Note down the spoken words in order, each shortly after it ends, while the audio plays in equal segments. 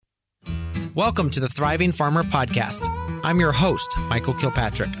Welcome to the Thriving Farmer Podcast. I'm your host, Michael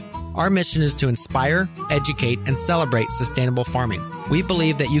Kilpatrick. Our mission is to inspire, educate, and celebrate sustainable farming. We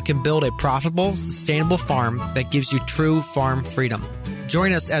believe that you can build a profitable, sustainable farm that gives you true farm freedom.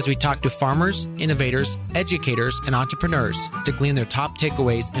 Join us as we talk to farmers, innovators, educators, and entrepreneurs to glean their top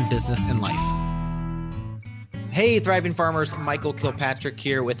takeaways in business and life. Hey, Thriving Farmers, Michael Kilpatrick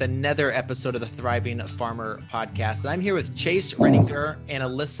here with another episode of the Thriving Farmer Podcast. And I'm here with Chase Renninger and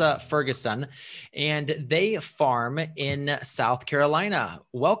Allyssa Ferguson, and they farm in South Carolina.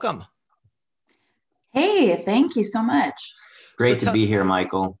 Welcome. Hey, thank you so much. Great to be here,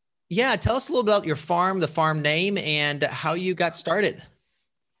 Michael. Yeah, tell us a little about your farm, the farm name, and how you got started.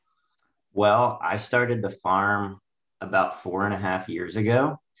 Well, I started the farm about 4.5 years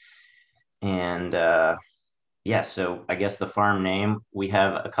ago. And so I guess the farm name, we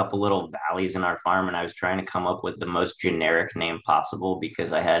have a couple little valleys in our farm, and I was trying to come up with the most generic name possible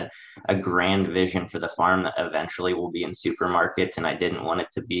because I had a grand vision for the farm that eventually will be in supermarkets, and I didn't want it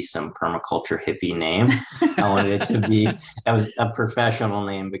to be some permaculture hippie name. I wanted it to be, that was a professional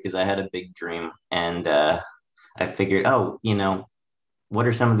name because I had a big dream. And I figured, what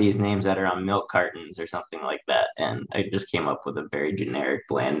are some of these names that are on milk cartons or something like that? And I just came up with a very generic,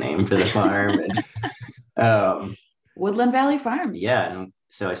 bland name for the farm. Woodland Valley Farms. Yeah. And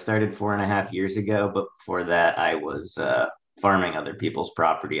so I started 4.5 years ago, but before that I was farming other people's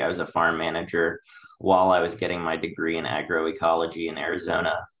property. I was a farm manager while I was getting my degree in agroecology in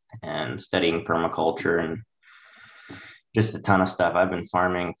Arizona and studying permaculture and just a ton of stuff. I've been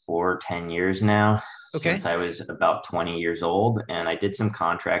farming for 10 years now. Since I was about 20 years old, and I did some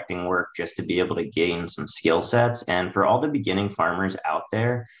contracting work just to be able to gain some skill sets. And for all the beginning farmers out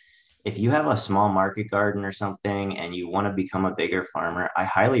there, if you have a small market garden or something and you want to become a bigger farmer, I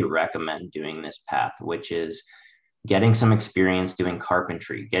highly recommend doing this path, which is getting some experience doing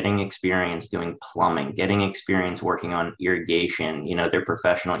carpentry, getting experience doing plumbing, getting experience working on irrigation. They're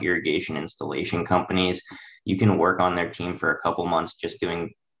professional irrigation installation companies. You can work on their team for a couple months just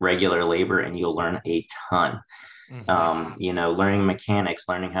doing regular labor, and you'll learn a ton. Learning mechanics,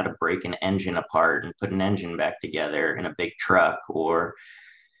 learning how to break an engine apart and put an engine back together in a big truck, or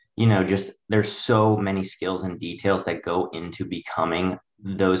just there's so many skills and details that go into becoming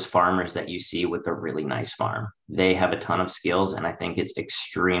those farmers that you see with a really nice farm. They have a ton of skills, and I think it's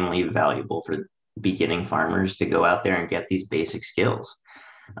extremely valuable for beginning farmers to go out there and get these basic skills.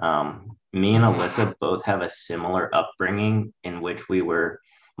 Me and Allyssa both have a similar upbringing in which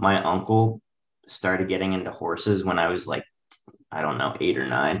my uncle started getting into horses when I was 8 or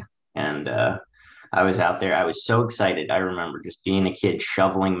 9. And I was out there. I was so excited. I remember just being a kid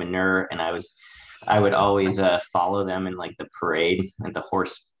shoveling manure, and I would always follow them in the parade, at the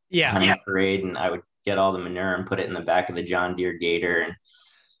horse hunting parade. And I would get all the manure and put it in the back of the John Deere Gator. And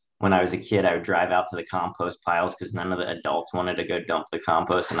when I was a kid, I would drive out to the compost piles because none of the adults wanted to go dump the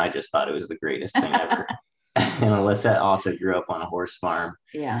compost. And I just thought it was the greatest thing ever. And Allyssa also grew up on a horse farm.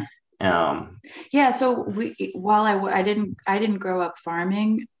 Yeah. So while I didn't grow up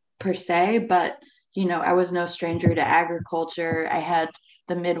farming per se, but I was no stranger to agriculture. I had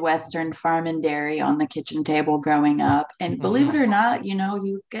the Midwestern farm and dairy on the kitchen table growing up. And believe it or not,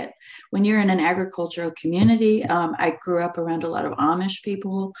 you get, when you're in an agricultural community, I grew up around a lot of Amish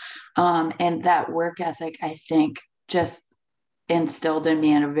people. And that work ethic, I think, just instilled in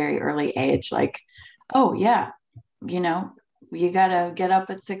me at a very early age, oh yeah, you got to get up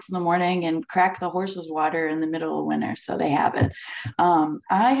at 6 a.m. and crack the horses water in the middle of winter. So they have it.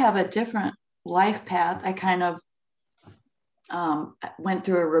 I have a different life path. I kind of went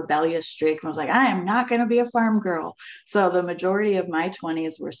through a rebellious streak and was like, I am not going to be a farm girl. So the majority of my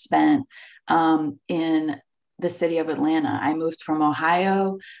 20s were spent in the city of Atlanta. I moved from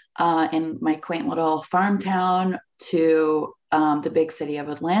Ohio in my quaint little farm town to the big city of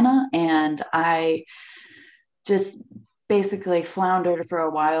Atlanta. And I just basically floundered for a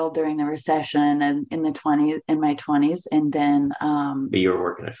while during the recession and in my 20s. And then, but you were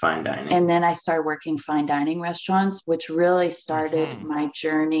working at fine dining. And then I started working fine dining restaurants, which really started my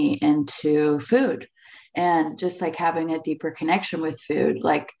journey into food and just having a deeper connection with food.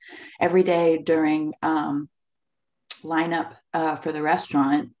 Every day during, lineup for the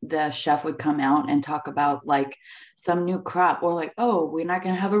restaurant, the chef would come out and talk about some new crop, or we're not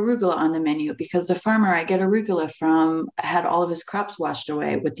going to have arugula on the menu because the farmer I get arugula from had all of his crops washed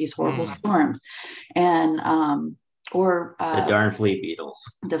away with these horrible storms. And the darn flea beetles.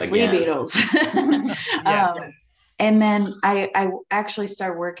 Flea beetles. Yes. And then I actually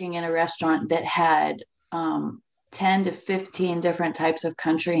started working in a restaurant that had 10 to 15 different types of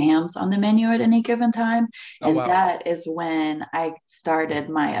country hams on the menu at any given time. Oh, And wow. that is when I started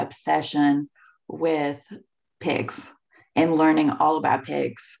my obsession with pigs and learning all about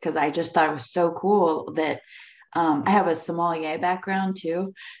pigs, because I just thought it was so cool that I have a sommelier background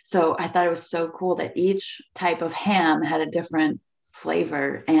too. So I thought it was so cool that each type of ham had a different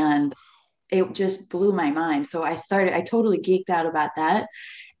flavor, and it just blew my mind. So I totally geeked out about that.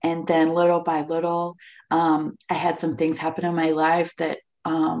 And then little by little, I had some things happen in my life that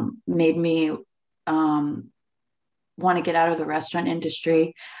made me want to get out of the restaurant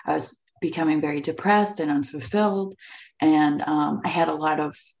industry. I was becoming very depressed and unfulfilled. And I had a lot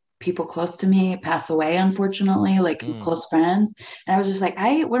of people close to me pass away, unfortunately, like close friends. And I was just like,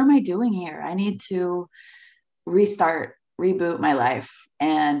 what am I doing here? I need to reboot my life.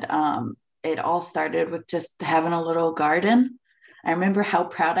 And it all started with just having a little garden. I remember how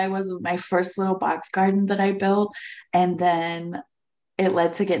proud I was of my first little box garden that I built. And then it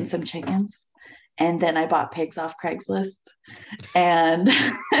led to getting some chickens. And then I bought pigs off Craigslist. And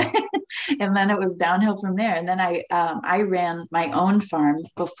and then it was downhill from there. And then I ran my own farm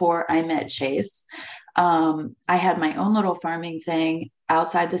before I met Chase. I had my own little farming thing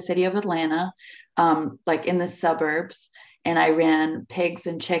outside the city of Atlanta, like in the suburbs. And I ran pigs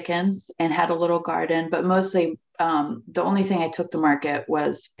and chickens and had a little garden, but mostly the only thing I took to market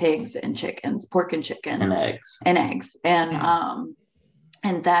was pigs and chickens, pork and chicken and eggs.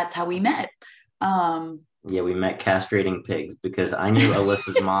 And that's how we met. Yeah, we met castrating pigs because I knew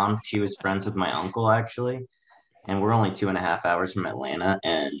Alyssa's mom. She was friends with my uncle, actually. And we're only 2.5 hours from Atlanta.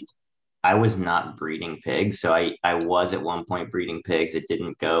 And I was not breeding pigs. So I was at one point breeding pigs. It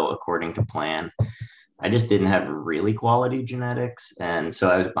didn't go according to plan. I just didn't have really quality genetics. And so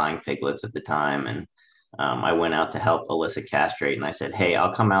I was buying piglets at the time. And I went out to help Alyssa castrate. And I said, hey,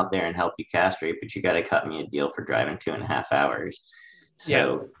 I'll come out there and help you castrate, but you got to cut me a deal for driving 2.5 hours.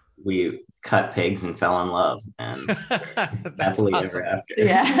 So we cut pigs and fell in love, and happily ever after.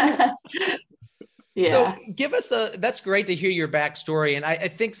 Yeah. So give us that's great to hear your backstory. And I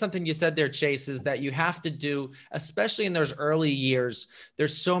think something you said there, Chase, is that you have to do, especially in those early years,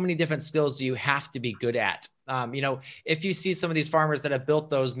 there's so many different skills you have to be good at. If you see some of these farmers that have built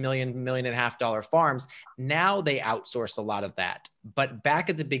those $1.5 million farms, now they outsource a lot of that. But back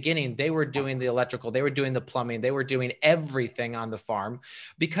at the beginning, they were doing the electrical, they were doing the plumbing, they were doing everything on the farm,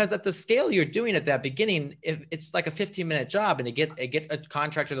 because at the scale you're doing at that beginning, if it's like a 15-minute job and to get a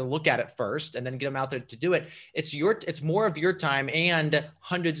contractor to look at it first and then get them out there to do it, it's more of your time and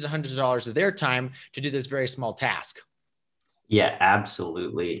hundreds and hundreds of dollars of their time to do this very small task. Yeah,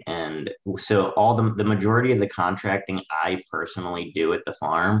 absolutely. And so all the majority of the contracting I personally do at the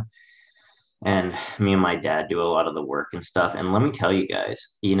farm, and me and my dad do a lot of the work and stuff. And let me tell you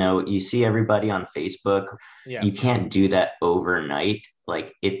guys, you see everybody on Facebook. Yeah. You can't do that overnight.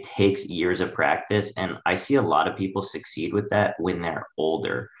 Like, it takes years of practice. And I see a lot of people succeed with that when they're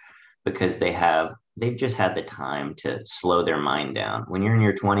older, because they've just had the time to slow their mind down. When you're in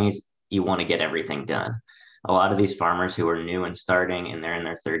your 20s, you want to get everything done. A lot of these farmers who are new and starting and they're in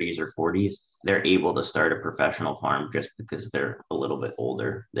their 30s or 40s, they're able to start a professional farm just because they're a little bit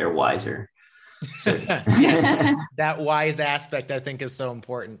older. They're wiser. So that wise aspect, I think, is so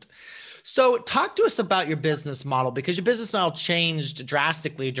important. So talk to us about your business model, because your business model changed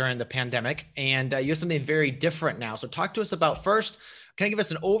drastically during the pandemic, and you have something very different now. So talk to us about, first, can you give us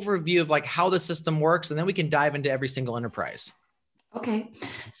an overview of like how the system works, and then we can dive into every single enterprise. Okay.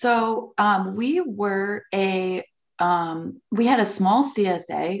 So we had a small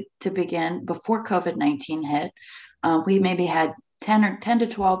CSA to begin before COVID-19 hit. We maybe had 10 to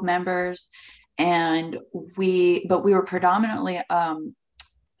 12 members, and we were predominantly $100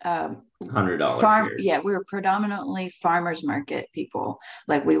 yeah, we were predominantly farmers market people.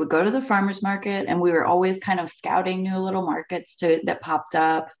 Like, we would go to the farmers market, and we were always kind of scouting new little markets that popped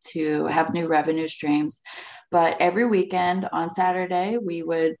up to have new revenue streams. But every weekend on Saturday, we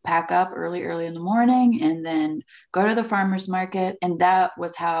would pack up early in the morning and then go to the farmers market. And that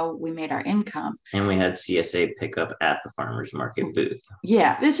was how we made our income. And we had CSA pickup at the farmers market booth.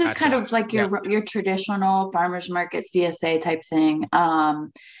 Yeah, this is kind of like your traditional farmers market CSA type thing.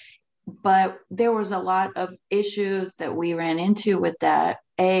 But there was a lot of issues that we ran into with that.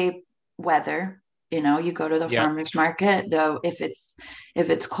 Weather, you go to the farmers market, though, if it's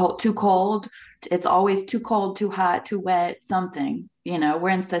cold, too cold, it's always too cold, too hot, too wet, something. We're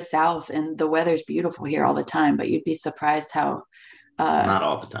in the South and the weather's beautiful here all the time, but you'd be surprised how not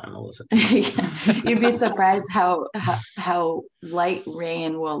all the time, Alyssa. You'd be surprised how light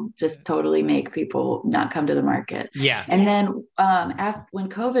rain will just totally make people not come to the market. Yeah. And then when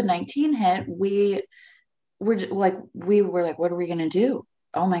COVID-19 hit, we we were like, what are we going to do?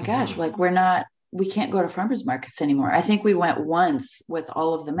 Oh my gosh, like we can't go to farmers markets anymore. I think we went once with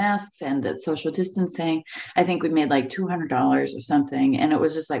all of the masks and the social distancing. I think we made like $200 or something. And it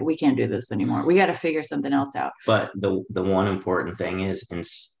was just like, we can't do this anymore. We got to figure something else out. But the one important thing is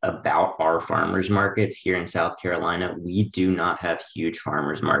about our farmers markets here in South Carolina, we do not have huge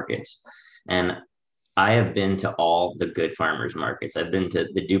farmers markets. And I have been to all the good farmers markets. I've been to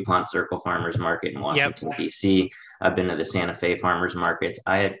the DuPont Circle Farmers Market in Washington, D.C. I've been to the Santa Fe Farmers Markets.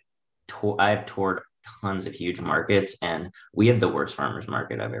 I've toured tons of huge markets, and we have the worst farmers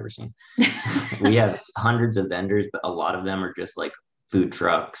market I've ever seen. We have hundreds of vendors, but a lot of them are just like food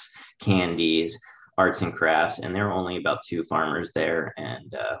trucks, candies, arts and crafts, and there were only about 2 farmers there,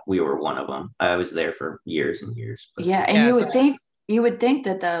 and we were one of them. I was there for years and years. Yeah, and you would think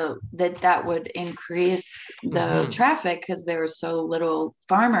that that would increase the traffic because there was so little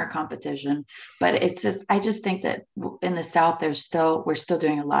farmer competition. But I just think that in the South, we're still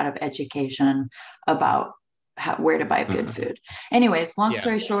doing a lot of education about where to buy good food. Anyways, long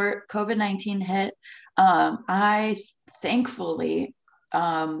story short, COVID-19 hit. I thankfully,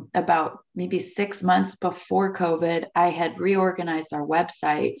 about maybe 6 months before COVID, I had reorganized our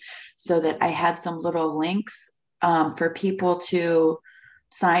website so that I had some little links for people to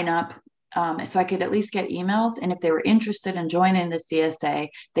sign up, so I could at least get emails. And if they were interested in joining the CSA,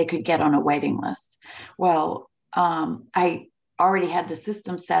 they could get on a waiting list. Well, I already had the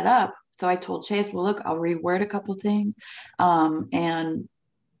system set up. So I told Chase, well, look, I'll reword a couple things. And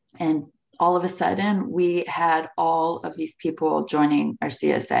all of a sudden we had all of these people joining our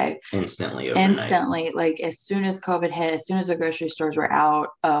CSA instantly, like as soon as COVID hit, as soon as the grocery stores were out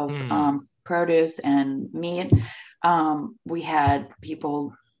of produce and meat, we had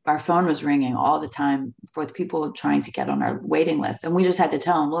people, our phone was ringing all the time for the people trying to get on our waiting list. And we just had to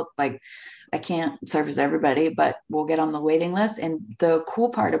tell them, look, like, I can't service everybody, but we'll get on the waiting list. And the cool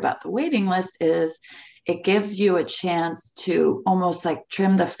part about the waiting list is it gives you a chance to almost like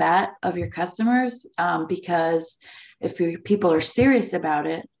trim the fat of your customers, because if people are serious about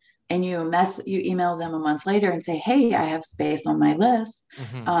it, and you email them a month later and say, hey, I have space on my list.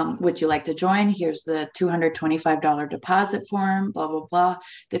 Would you like to join? Here's the $225 deposit form, blah, blah, blah.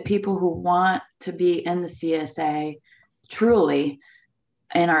 The people who want to be in the CSA truly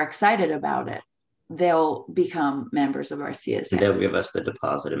and are excited about it, they'll become members of our CSA. They'll give us the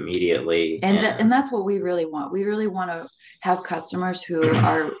deposit immediately. And that's what we really want. We really want to have customers who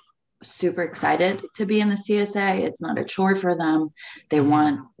are super excited to be in the CSA. It's not a chore for them. They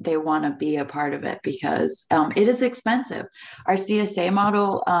want to be a part of it because it is expensive. Our CSA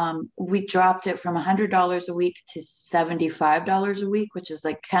model, we dropped it from $100 a week to $75 a week, which is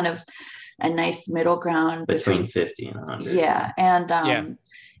like kind of a nice middle ground between 50 and 100. Yeah.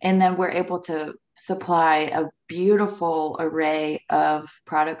 And then we're able to supply a beautiful array of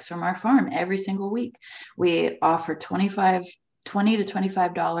products from our farm every single week. We offer $20 to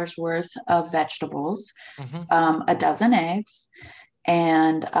 $25 worth of vegetables, a dozen eggs,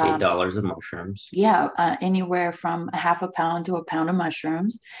 and $8 of mushrooms. Anywhere from a half a pound to a pound of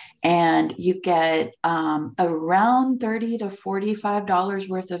mushrooms. And you get around $30 to $45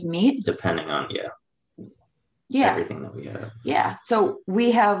 worth of meat. Depending on, everything that we have. Yeah. So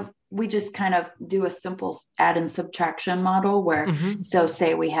we just kind of do a simple add and subtraction model where, so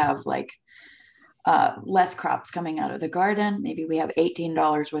say we have like less crops coming out of the garden. Maybe we have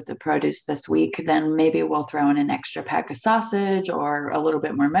 $18 worth of produce this week. Then maybe we'll throw in an extra pack of sausage or a little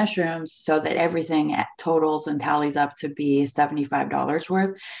bit more mushrooms so that everything totals and tallies up to be $75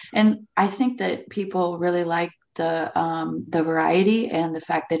 worth. And I think that people really like the variety and the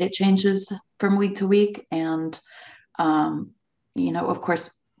fact that it changes from week to week. And, of course,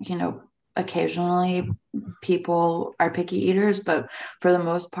 occasionally people are picky eaters, but for the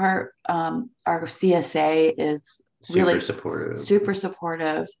most part, our CSA is really super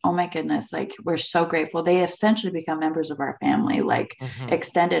supportive. Oh my goodness. Like, we're so grateful. They essentially become members of our family, like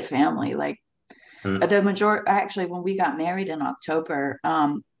extended family. Like the majority, actually, when we got married in October,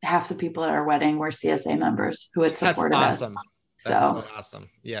 half the people at our wedding were CSA members who had supported us. That's so awesome.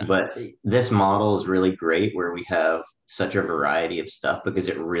 Yeah. But this model is really great where we have such a variety of stuff because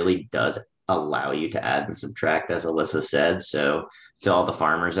it really does allow you to add and subtract, as Allyssa said. So to all the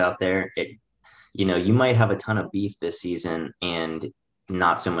farmers out there, you might have a ton of beef this season and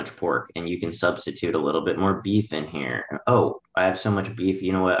not so much pork, and you can substitute a little bit more beef in here. Oh, I have so much beef.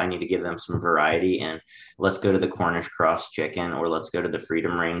 You know what? I need to give them some variety, and let's go to the Cornish cross chicken, or let's go to the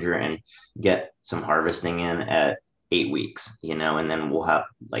Freedom Ranger and get some harvesting in at 8 weeks, and then we'll have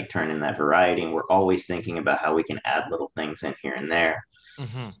turn in that variety. And we're always thinking about how we can add little things in here and there.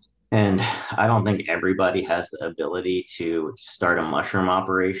 And I don't think everybody has the ability to start a mushroom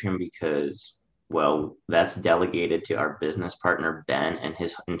operation because, well, that's delegated to our business partner, Ben, and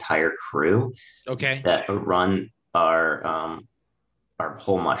his entire crew Okay. that run our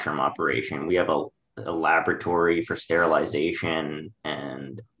whole mushroom operation. We have a laboratory for sterilization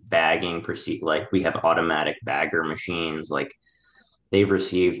and bagging like we have automatic bagger machines. Like they've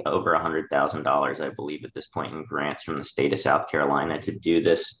received over $100,000, I believe, at this point in grants from the state of South Carolina to do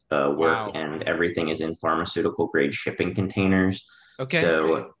this work, Wow. and everything is in pharmaceutical grade shipping containers. Okay.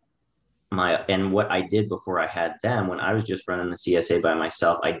 So what I did before I had them, when I was just running the CSA by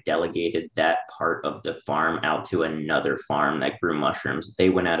myself, I delegated that part of the farm out to another farm that grew mushrooms. They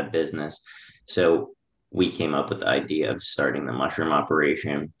went out of business, so we came up with the idea of starting the mushroom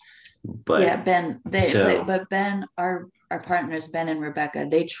operation. But yeah, Ben, so but Ben, our partners, Ben and Rebecca,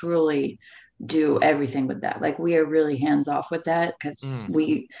 they truly do everything with that. Like we are really hands off with that because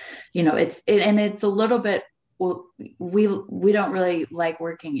we, and it's a little bit, well, we don't really like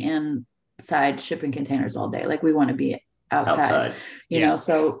working inside shipping containers all day. Like we want to be outside, Yes.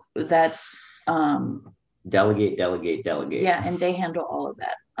 so that's, delegate. yeah, and they handle all of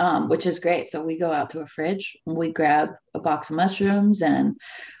that, which is great. So we go out to a fridge, we grab a box of mushrooms, and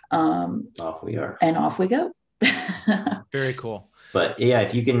Off we are. and off we go. Very cool. But yeah,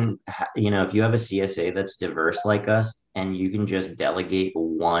 if you can, if you have a CSA that's diverse like us, and you can just delegate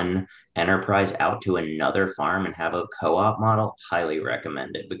one enterprise out to another farm and have a co-op model, highly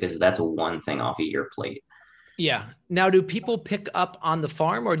recommend it because that's one thing off of your plate. Yeah. Now, do people pick up on the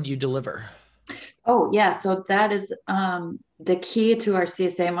farm or do you deliver? Oh, yeah. So that is the key to our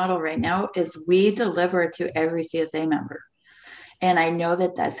CSA model right now is we deliver to every CSA member. And I know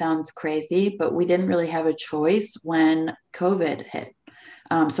that that sounds crazy, but we didn't really have a choice when COVID hit.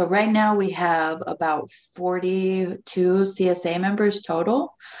 So right now we have about 42 CSA members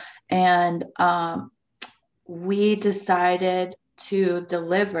total. And we decided to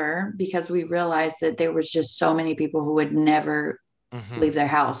deliver because we realized that there was just so many people who would never leave their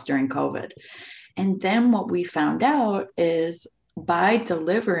house during COVID. And then what we found out is by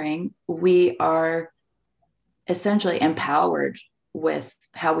delivering, we are essentially empowered with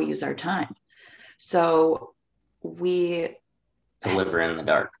how we use our time. So we deliver in the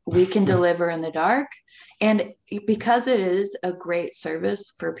dark. We can deliver in the dark. And because it is a great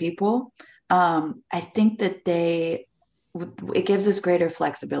service for people, I think that it gives us greater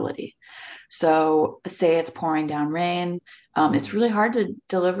flexibility. So say it's pouring down rain. It's really hard to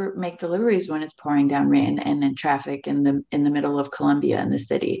make deliveries when it's pouring down rain and in traffic in the middle of Columbia in the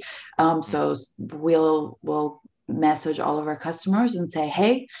city. So we'll message all of our customers and say,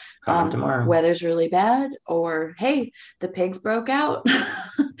 hey, tomorrow. Weather's really bad, or hey, the pigs broke out.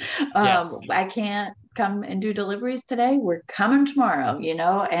 Yes. I can't come and do deliveries today. We're coming tomorrow,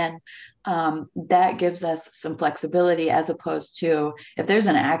 and that gives us some flexibility as opposed to if there's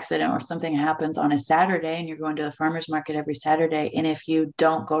an accident or something happens on a Saturday and you're going to the farmer's market every Saturday. And if you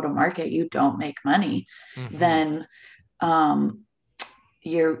don't go to market, you don't make money, then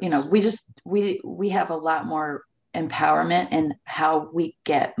we have a lot more empowerment in how we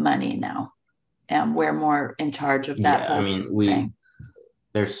get money now. And we're more in charge of that. Yeah, I mean,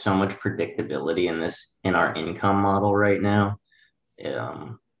 there's so much predictability in our income model right now.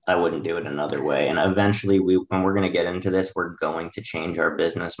 I wouldn't do it another way. And eventually when we're going to get into this, we're going to change our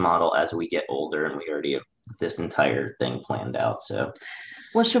business model as we get older, and we already have this entire thing planned out. So,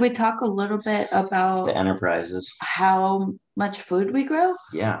 well, should we talk a little bit about the enterprises, how much food we grow?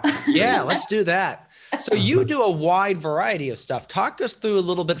 Yeah. Yeah, let's do that. So you do a wide variety of stuff. Talk us through a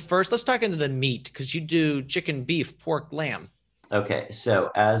little bit first. Let's talk into the meat because you do chicken, beef, pork, lamb. Okay.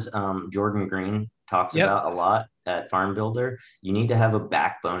 So as Jordan Green talks about a lot at Farm Builder, you need to have a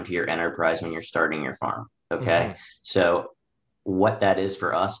backbone to your enterprise when you're starting your farm. Okay. So what that is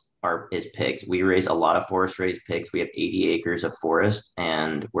for us is pigs. We raise a lot of forest raised pigs. We have 80 acres of forest,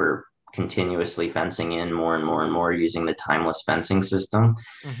 and we're continuously fencing in more and more and more using the timeless fencing system.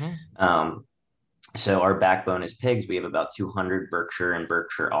 So our backbone is pigs. We have about 200 Berkshire and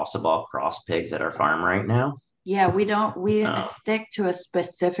Berkshire Ossaball cross pigs at our farm right now. Yeah, we stick to a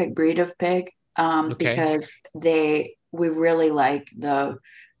specific breed of pig because we really like the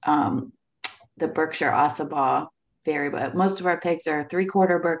Berkshire Ossaball variable. Most of our pigs are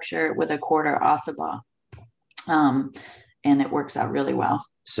 3/4 Berkshire with 1/4 Ossaball. And it works out really well.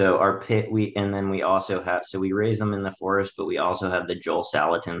 So we also have, so we raise them in the forest, but we also have the Joel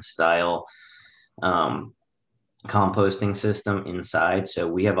Salatin style composting system inside. So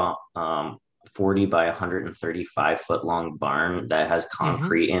we have a 40 by 135 foot long barn that has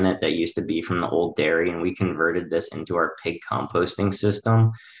concrete in it that used to be from the old dairy, and we converted this into our pig composting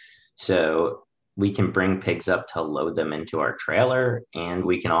system. So we can bring pigs up to load them into our trailer, and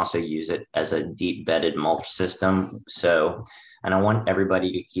we can also use it as a deep bedded mulch system. So, and I want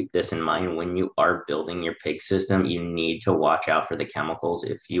everybody to keep this in mind when you are building your pig system, you need to watch out for the chemicals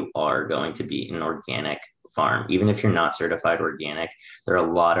if you are going to be an organic farm. Even if you're not certified organic, there are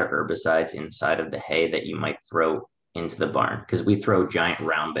a lot of herbicides inside of the hay that you might throw into the barn, because we throw giant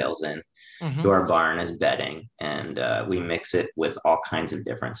round bales in to our barn as bedding, and we mix it with all kinds of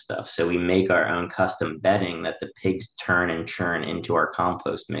different stuff. So we make our own custom bedding that the pigs turn and churn into our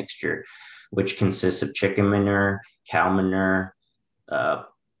compost mixture, which consists of chicken manure, cow manure,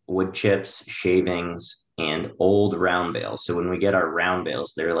 wood chips, shavings, and old round bales. So when we get our round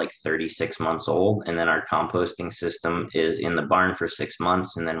bales, they're like 36 months old. And then our composting system is in the barn for 6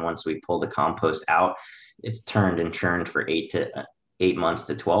 months. And then once we pull the compost out, it's turned and churned for 8 months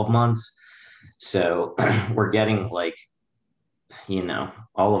to 12 months. So we're getting like,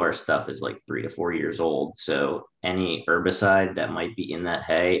 all of our stuff is like 3 to 4 years old. So any herbicide that might be in that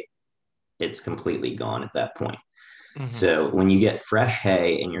hay, it's completely gone at that point. So when you get fresh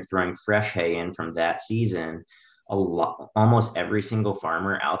hay and you're throwing fresh hay in from that season, almost every single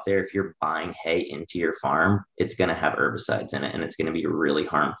farmer out there, if you're buying hay into your farm, it's going to have herbicides in it, and it's going to be really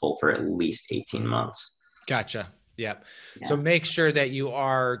harmful for at least 18 months. Gotcha. Yeah. So make sure that you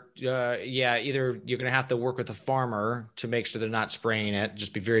are, either you're going to have to work with a farmer to make sure they're not spraying it.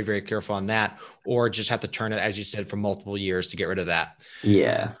 Just be very, very careful on that, or just have to turn it, as you said, for multiple years to get rid of that.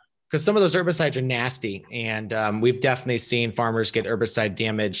 Yeah. Because some of those herbicides are nasty, and we've definitely seen farmers get herbicide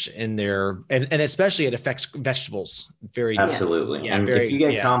damage in their, and especially it affects vegetables. Absolutely. And if you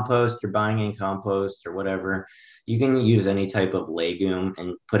get compost, you're buying in compost or whatever, you can use any type of legume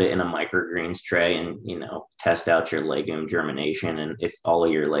and put it in a microgreens tray and, test out your legume germination. And if all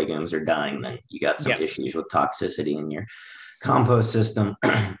of your legumes are dying, then you got some issues with toxicity in your compost system.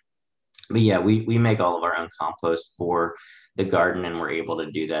 But yeah, we make all of our own compost for the garden, and we're able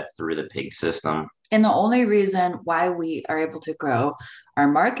to do that through the pig system. And the only reason why we are able to grow our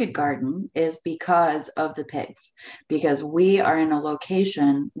market garden is because of the pigs, because we are in a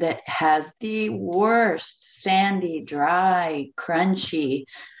location that has the worst sandy, dry, crunchy,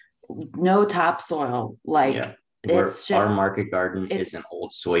 no topsoil. It's just, our market garden is an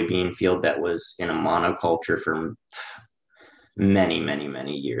old soybean field that was in a monoculture for many, many,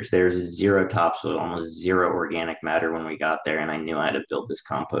 many years. There's zero topsoil, almost zero organic matter when we got there. And I knew I had to build this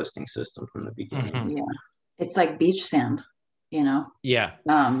composting system from the beginning. Yeah. It's like beach sand, Yeah.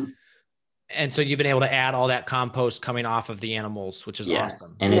 And so you've been able to add all that compost coming off of the animals, which is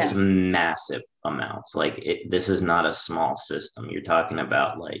awesome. And it's massive amounts. This is not a small system. You're talking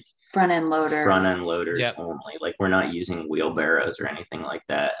about front end loaders only. We're not using wheelbarrows or anything like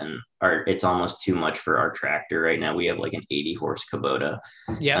that. And it's almost too much for our tractor right now. We have an 80 horse Kubota.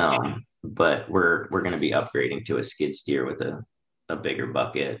 But we're going to be upgrading to a skid steer with a bigger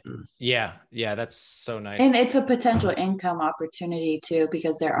bucket. Yeah. That's so nice. And it's a potential income opportunity too,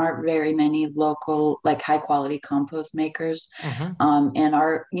 because there aren't very many local, high quality compost makers. And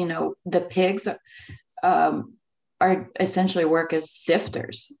the pigs are essentially work as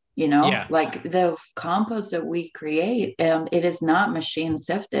sifters. The compost that we create, it is not machine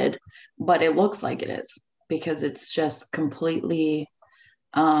sifted, but it looks like it is, because it's just completely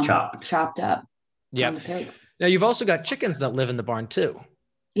chopped up. Yeah. Pigs. Now you've also got chickens that live in the barn too.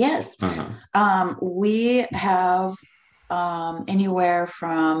 Yes. We have anywhere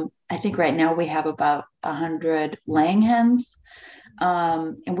from, I think right now we have about 100 laying hens.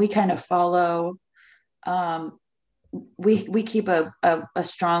 And we kind of follow, we keep a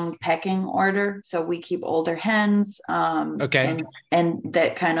strong pecking order. So we keep older hens, and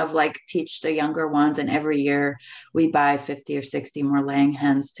that kind of teach the younger ones. And every year we buy 50 or 60 more laying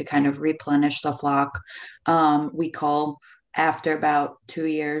hens to kind of replenish the flock. We cull after about 2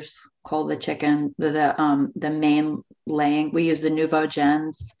 years, cull the chicken, the main laying. We use the nouveau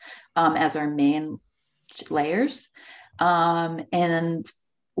gens as our main layers. And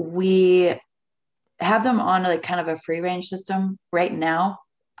we have them on kind of a free range system right now.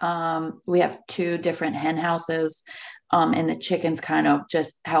 We have 2 different hen houses, and the chickens kind of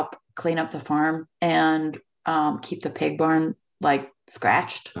just help clean up the farm and keep the pig barn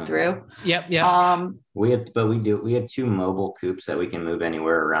scratched through. Yep. We have 2 mobile coops that we can move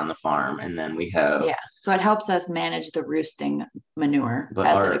anywhere around the farm, and then we have so it helps us manage the roosting manure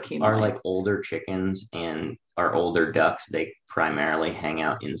as it accumulates. Our older chickens and our older ducks, they primarily hang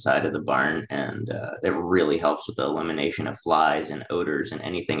out inside of the barn, and it really helps with the elimination of flies and odors and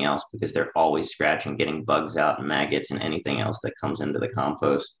anything else, because they're always scratching, getting bugs out and maggots and anything else that comes into the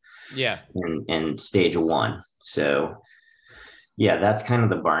compost. Yeah. In stage 1. So Yeah, that's kind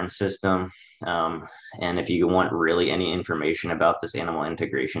of the barn system. And if you want really any information about this animal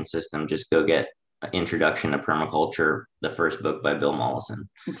integration system, just go get Introduction to Permaculture, the first book by Bill Mollison.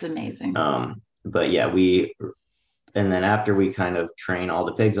 It's amazing. But yeah, and then after we kind of train all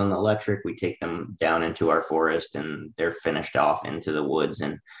the pigs on the electric, we take them down into our forest and they're finished off into the woods.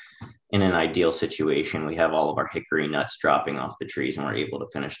 And in an ideal situation, we have all of our hickory nuts dropping off the trees and we're able to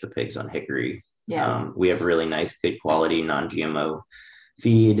finish the pigs on hickory. Yeah. We have really nice, good quality, non-GMO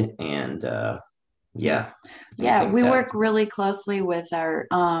feed. And yeah. We work really closely with our,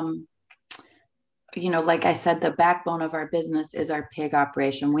 like I said, the backbone of our business is our pig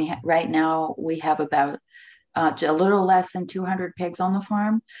operation. Right now we have about a little less than 200 pigs on the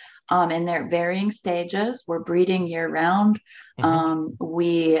farm, and they're at varying stages. We're breeding year round.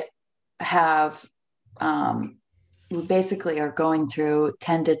 We have, we basically are going through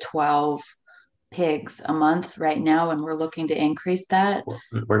 10 to 12 pigs a month right now, and we're looking to increase that.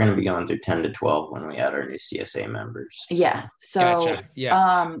 We're going to be going through 10 to 12 when we add our new CSA members. Yeah. So, gotcha.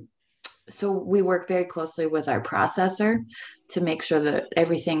 Yeah. So we work very closely with our processor to make sure that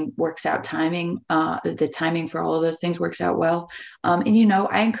everything works out the timing for all of those things works out well. And,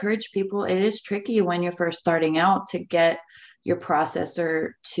 I encourage people, it is tricky when you're first starting out to get your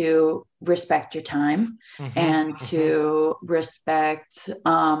processor to respect your time and to respect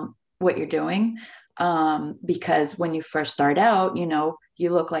what you're doing. Because when you first start out, you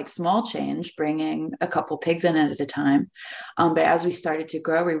look like small change, bringing a couple pigs in at a time. But as we started to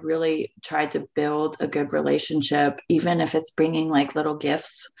grow, we really tried to build a good relationship, even if it's bringing like little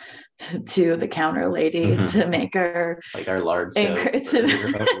gifts to the counter lady to make her like our lard soap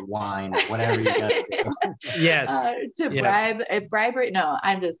or wine, whatever you got to do. Yes. Bribery. No,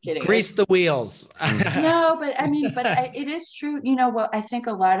 I'm just kidding. Grease the wheels. No, but it is true. I think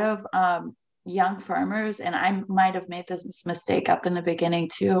a lot of, young farmers, and I might have made this mistake up in the beginning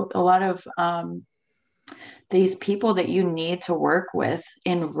too. A lot of these people that you need to work with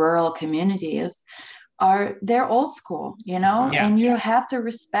in rural communities they're old school, and you have to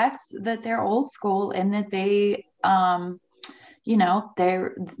respect that they're old school and that they,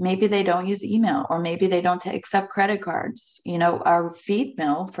 maybe they don't use email, or maybe they don't accept credit cards. Our feed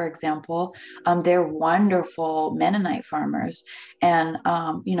mill, for example, they're wonderful Mennonite farmers, and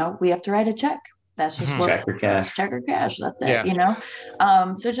we have to write a check. That's just check or cash. Check or cash. That's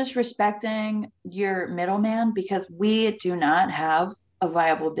it. So just respecting your middleman, because we do not have a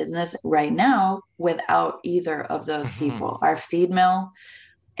viable business right now without either of those people, our feed mill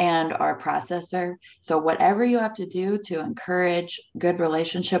and our processor. So whatever you have to do to encourage good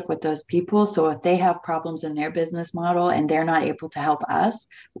relationship with those people. So if they have problems in their business model and they're not able to help us,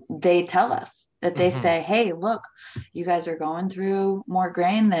 they tell us that they say, hey, look, you guys are going through more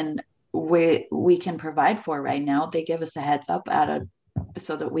grain than we can provide for right now. They give us a heads up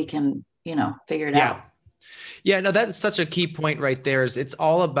so that we can, figure it out. Yeah, no, that's such a key point right there. It's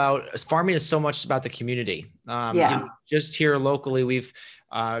all about farming is so much about the community. Just here locally, we've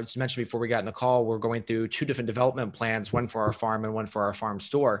just mentioned before we got in the call, we're going through 2 different development plans, one for our farm and one for our farm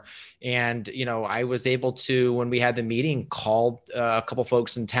store. And, I was able to, when we had the meeting, call a couple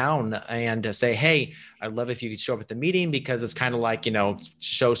folks in town and say, hey, I'd love if you could show up at the meeting, because it's kind of like,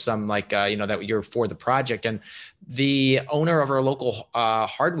 show some that you're for the project. And the owner of our local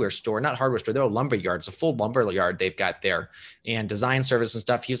hardware store, not hardware store, they're a lumber yard. It's a full lumber yard they've got there, and design service and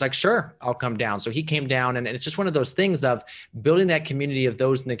stuff. He was like, sure, I'll come down. So he came down, and it's just one of those things of building that community of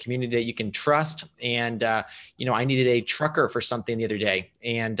those in the community that you can trust. And, I needed a trucker for something the other day.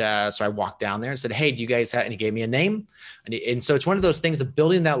 And so I walked down there and said, hey, do you guys have, and he gave me a name. And so it's one of those things of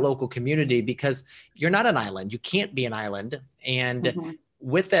building that local community, because you're not an island. You can't be an island. And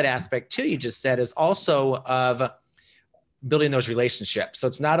with that aspect too, you just said, is also of building those relationships. So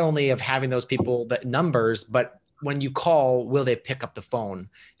it's not only of having those people, that numbers, but when you call, will they pick up the phone,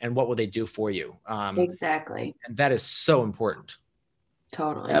 and what will they do for you? Exactly. And that is so important.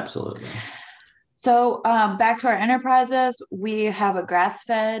 Totally. Absolutely. So back to our enterprises, we have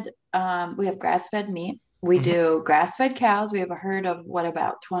grass-fed meat. We do grass-fed cows. We have a herd of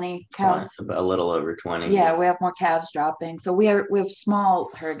about 20 cows? A little over 20. Yeah, we have more calves dropping. So we have small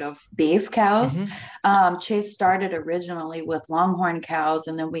herd of beef cows. Chase started originally with longhorn cows,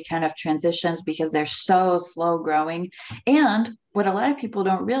 and then we kind of transitioned because they're so slow growing. And what a lot of people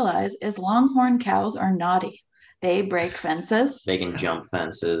don't realize is longhorn cows are naughty. They break fences. They can jump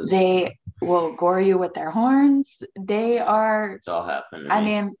fences. They will gore you with their horns. It's all happened.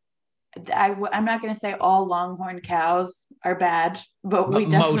 I'm not going to say all longhorn cows are bad, but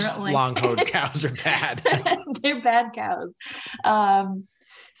most longhorn cows are bad. They're bad cows.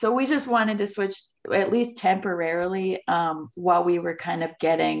 So we just wanted to switch at least temporarily, while we were kind of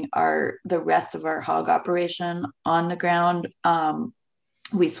getting the rest of our hog operation on the ground.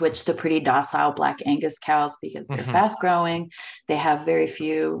 We switched to pretty docile Black Angus cows because they're fast growing. They have very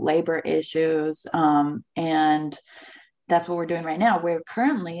few labor issues. And that's what we're doing right now. We're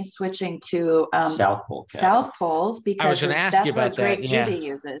currently switching to South Pole cows. South Poles because I was going to ask you about Great Judy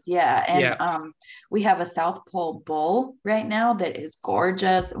uses. Yeah. And we have a South Pole bull right now that is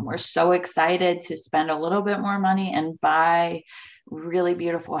gorgeous. And we're so excited to spend a little bit more money and buy really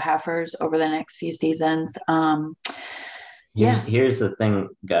beautiful heifers over the next few seasons. Here's the thing,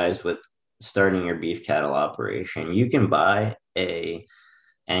 guys, with starting your beef cattle operation. You can buy a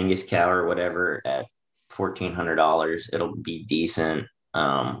Angus cow or whatever at $1,400. It'll be decent.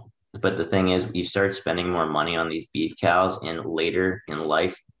 But the thing is, you start spending more money on these beef cows, and later in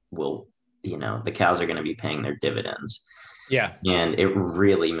life the cows are going to be paying their dividends. Yeah. And it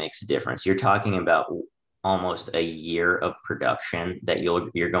really makes a difference. You're talking about almost a year of production that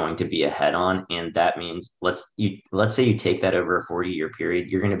you're going to be ahead on. And that means let's say you take that over a 40-year period,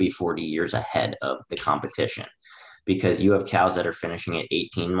 you're going to be 40 years ahead of the competition, because you have cows that are finishing at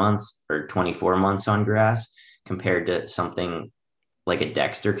 18 months or 24 months on grass compared to something like a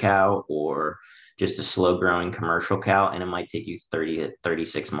Dexter cow or just a slow growing commercial cow. And it might take you 30 to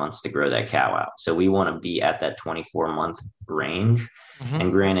 36 months to grow that cow out. So we want to be at that 24-month range.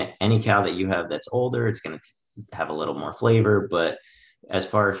 And granted, any cow that you have that's older, it's going to have a little more flavor. But as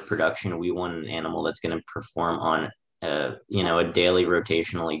far as production, we want an animal that's going to perform on a daily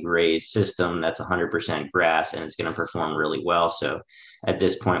rotationally grazed system that's 100% grass, and it's going to perform really well. So at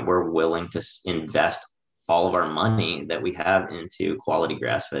this point, we're willing to invest all of our money that we have into quality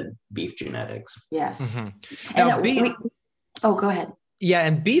grass-fed beef genetics. Yes. Now, go ahead. Yeah,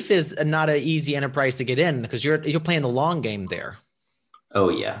 and beef is not an easy enterprise to get in because you're playing the long game there. Oh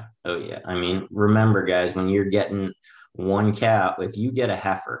yeah. I mean, remember, guys, when you're getting one cow, if you get a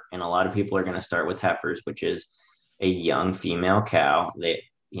heifer, and a lot of people are going to start with heifers, which is a young female cow that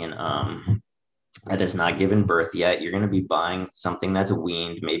has not given birth yet, you're going to be buying something that's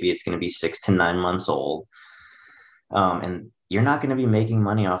weaned. Maybe it's going to be 6 to 9 months old. And you're not going to be making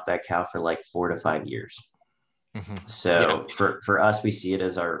money off that cow for like 4 to 5 years. So for us, we see it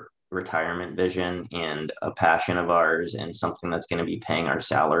as our retirement vision and a passion of ours, and something that's going to be paying our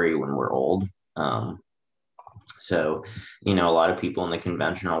salary when we're old. So, a lot of people in the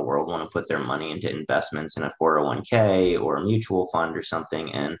conventional world want to put their money into investments in a 401k or a mutual fund or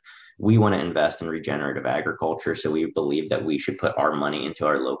something. And we want to invest in regenerative agriculture. So we believe that we should put our money into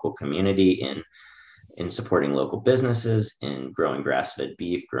our local community in supporting local businesses, in growing grass-fed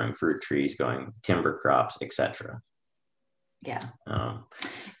beef, growing fruit trees, growing timber crops, etc. Yeah.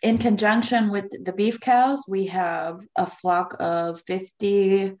 In conjunction with the beef cows, we have a flock of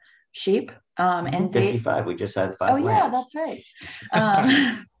 50 sheep. And 55. We just had 5 lambs. Yeah, that's right.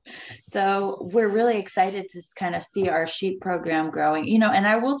 So we're really excited to kind of see our sheep program growing, and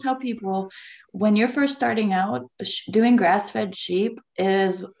I will tell people, when you're first starting out, doing grass-fed sheep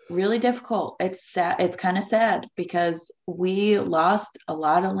is really difficult. It's sad. It's kind of sad because we lost a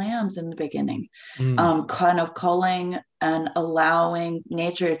lot of lambs in the beginning, kind of culling and allowing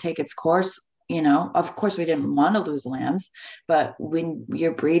nature to take its course. Of course, we didn't want to lose lambs, but when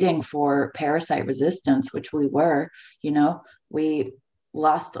you're breeding for parasite resistance, which we were, we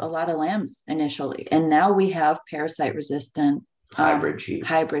lost a lot of lambs initially. And now we have parasite resistant hybrid sheep.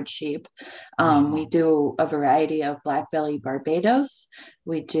 We do a variety of black belly Barbados.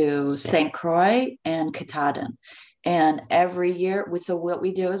 We do St. Croix and Katahdin. And every year, so what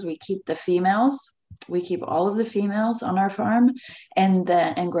we do is we keep the females. We keep all of the females on our farm and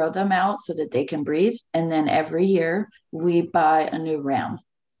grow them out so that they can breed. And then every year we buy a new ram.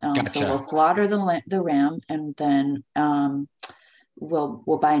 Gotcha. So we'll slaughter the ram, and then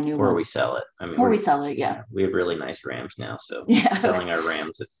we'll buy a new one. Or we sell it. We sell it. Yeah. We have really nice rams now. So selling our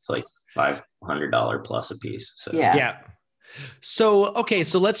rams, it's like $500 plus a piece. So yeah. So, okay.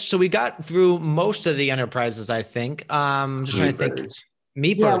 So we got through most of the enterprises, I think. Just trying to think.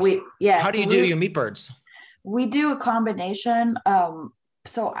 Meat birds. How do you do your meat birds? We do a combination.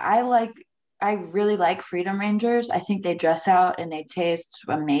 So I really like Freedom Rangers. I think they dress out and they taste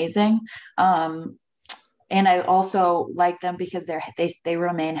amazing. And I also like them because they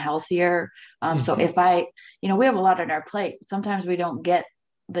remain healthier. So if we have a lot on our plate. Sometimes we don't get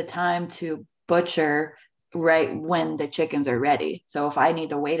the time to butcher right when the chickens are ready. So if I need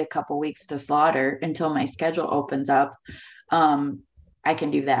to wait a couple weeks to slaughter until my schedule opens up, I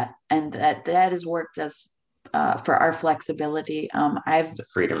can do that. And that has worked as for our flexibility. The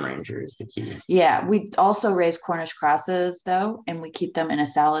Freedom Ranger is the key. Yeah, we also raise Cornish crosses though, and we keep them in a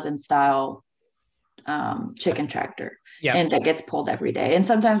Saladin style chicken tractor. Yeah. And that gets pulled every day. And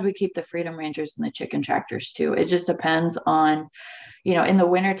sometimes we keep the Freedom Rangers in the chicken tractors too. It just depends on, in the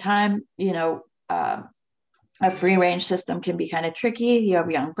wintertime, a free range system can be kind of tricky. You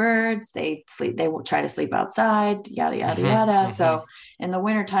have young birds, they will try to sleep outside, yada, yada, yada. So in the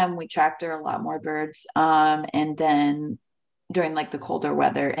wintertime, we tractor a lot more birds. And then during like the colder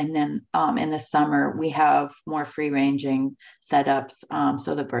weather, and then in the summer, we have more free ranging setups.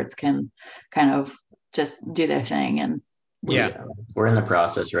 So the birds can kind of just do their thing. And we're in the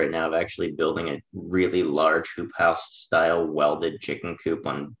process right now of actually building a really large hoop house style welded chicken coop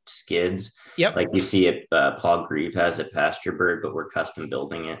on skids. Yep. Like you see it, Paul Grieve has at Pasture Bird, but we're custom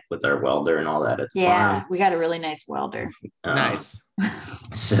building it with our welder and all that at the farm. We got a really nice welder. Nice.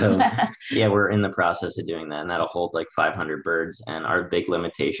 So we're in the process of doing that, and that'll hold like 500 birds. And our big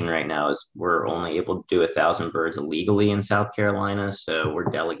limitation right now is we're only able to do 1,000 birds illegally in South Carolina. So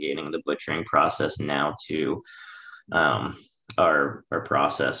we're delegating the butchering process now to our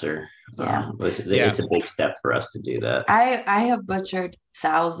processor. It's a big step for us to do that. I have butchered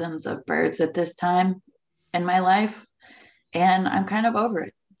thousands of birds at this time in my life, and I'm kind of over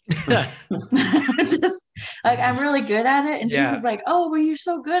it. Just like, I'm really good at it, and she's like, oh well, you're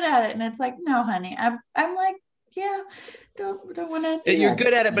so good at it, and it's like, no honey, I'm like, don't want to. You're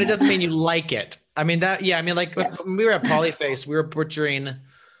good at it, but it doesn't mean you like it. I mean when we were at Polyface, we were butchering,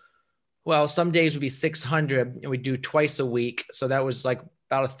 well, some days would be 600, and we do twice a week. So that was like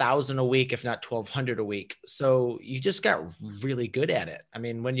about 1,000 a week, if not 1,200 a week. So you just got really good at it. I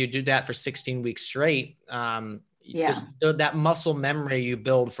mean, when you do that for 16 weeks straight, that muscle memory you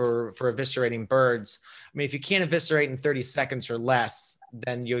build for eviscerating birds. I mean, if you can't eviscerate in 30 seconds or less,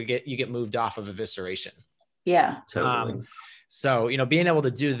 then you get moved off of evisceration. Yeah, totally. So, being able to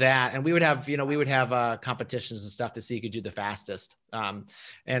do that, and we would have competitions and stuff to see who could do the fastest. And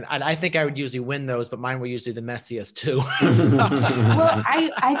I think I would usually win those, but mine were usually the messiest too. Well,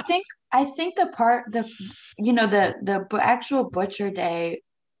 I think the actual butcher day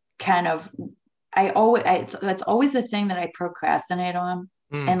kind of, that's always the thing that I procrastinate on.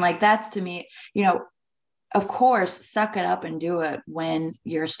 And like, that's to me, of course, suck it up and do it when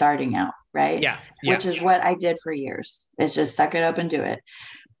you're starting out, right? Yeah. Which is what I did for years. It's just suck it up and do it.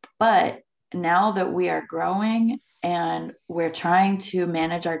 But now that we are growing and we're trying to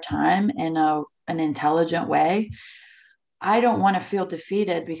manage our time in an intelligent way, I don't want to feel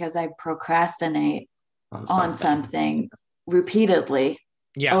defeated because I procrastinate on something repeatedly.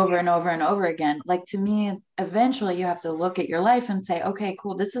 Over and over and over again. Like, to me, eventually you have to look at your life and say, okay,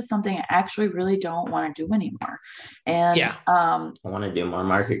 cool, this is something I actually really don't want to do anymore. And I want to do more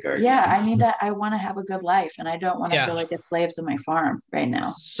market gardening. I want to have a good life, and I don't want to feel like a slave to my farm right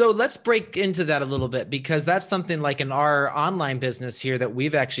now. So let's break into that a little bit, because that's something like in our online business here that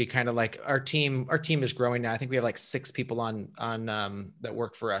we've actually kind of like, our team is growing now. I think we have like 6 people on that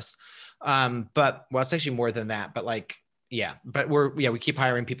work for us. But it's actually more than that, but like, but we keep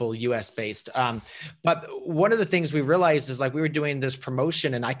hiring people US based. But one of the things we realized is, like, we were doing this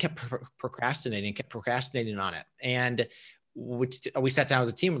promotion, and I kept procrastinating on it. And we sat down as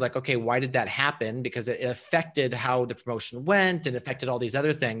a team, we're like, okay, why did that happen? Because it affected how the promotion went and affected all these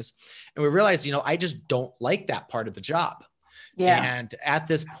other things. And we realized, I just don't like that part of the job. Yeah. And at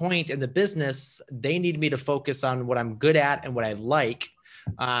this point in the business, they need me to focus on what I'm good at and what I like.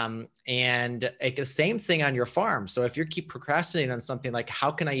 And the same thing on your farm. So if you keep procrastinating on something, like,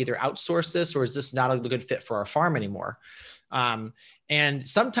 how can I either outsource this, or is this not a good fit for our farm anymore? And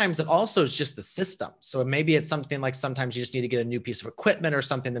sometimes it also is just the system. So maybe it's something like, sometimes you just need to get a new piece of equipment or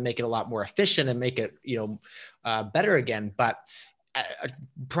something to make it a lot more efficient and make it, better again. But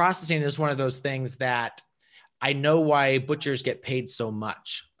processing is one of those things that I know why butchers get paid so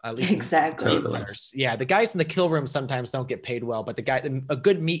much. At least exactly. Yeah, the guys in the kill room sometimes don't get paid well, but a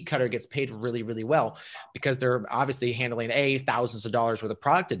good meat cutter gets paid really, really well, because they're obviously handling thousands of dollars worth of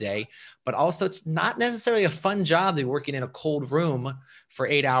product a day, but also it's not necessarily a fun job. They're working in a cold room for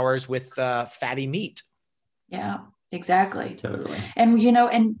 8 hours with fatty meat. Yeah, exactly. Totally. And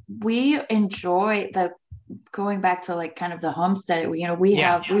and we enjoy going back to like kind of the homestead. We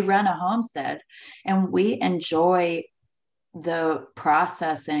run a homestead, and we enjoy the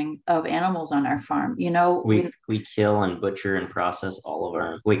processing of animals on our farm. We kill and butcher and process all of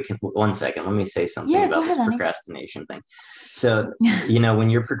our, wait, 1 second, let me say something about this procrastination thing. So when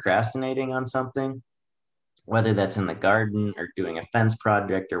you're procrastinating on something, whether that's in the garden or doing a fence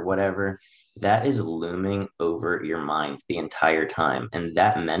project or whatever, that is looming over your mind the entire time. And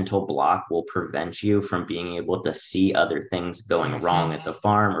that mental block will prevent you from being able to see other things going wrong at the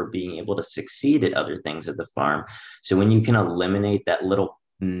farm or being able to succeed at other things at the farm. So when you can eliminate that little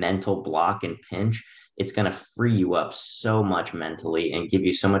mental block and pinch, it's going to free you up so much mentally and give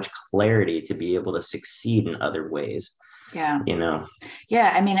you so much clarity to be able to succeed in other ways. Yeah. You know?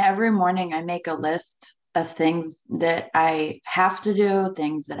 Yeah. I mean, every morning I make a list of things that I have to do,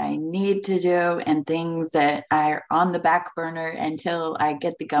 things that I need to do, and things that are on the back burner until I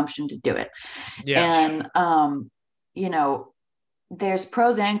get the gumption to do it. Yeah. And, you know, there's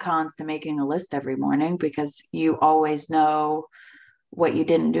pros and cons to making a list every morning because you always know what you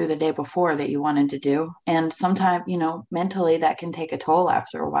didn't do the day before that you wanted to do. And sometimes, you know, mentally that can take a toll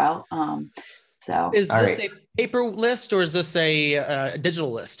after a while. So is this a paper list or is this a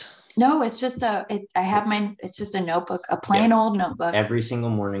digital list? No, it's just it's just a notebook, a plain old notebook. Every single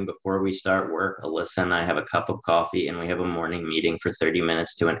morning before we start work, Allyssa and I have a cup of coffee and we have a morning meeting for 30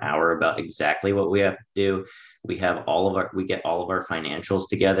 minutes to an hour about exactly what we have to do. We get all of our financials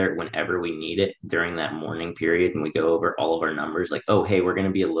together whenever we need it during that morning period. And we go over all of our numbers like, oh, hey, we're going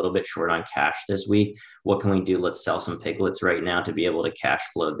to be a little bit short on cash this week. What can we do? Let's sell some piglets right now to be able to cash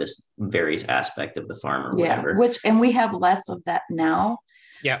flow this various aspect of the farm or whatever. And we have less of that now.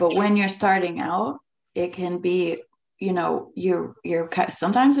 Yeah. But when you're starting out, it can be, you know, you're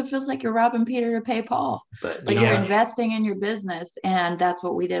sometimes it feels like you're robbing Peter to pay Paul, but you're investing in your business. And that's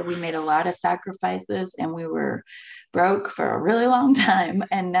what we did. We made a lot of sacrifices and we were broke for a really long time.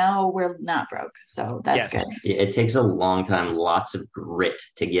 And now we're not broke. So that's good. It takes a long time, lots of grit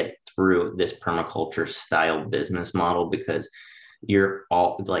to get through this permaculture style business model because you're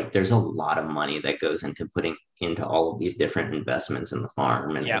all like, there's a lot of money that goes into putting into all of these different investments in the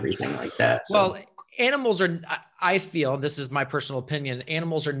farm and everything like that. So. Well, animals are, I feel, this is my personal opinion,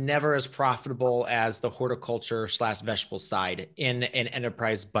 animals are never as profitable as the horticulture / vegetable side in an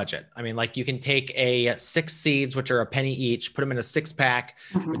enterprise budget. I mean, like you can take 6 seeds, which are a penny each, put them in a 6-pack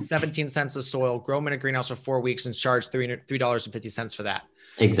with 17 cents of soil, grow them in a greenhouse for 4 weeks and charge $3.50 for that.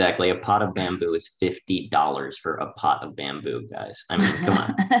 Exactly. A pot of bamboo is $50 for a pot of bamboo, guys. I mean, come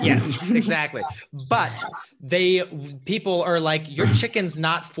on. Yes, exactly. But people are like, your chicken's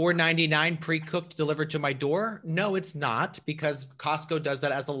not $4.99 pre-cooked delivered to my door. No, it's not, because Costco does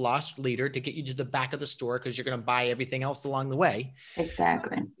that as a loss leader to get you to the back of the store because you're going to buy everything else along the way.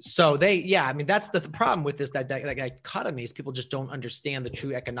 Exactly. So I mean, that's the problem with this dichotomy is people just don't understand the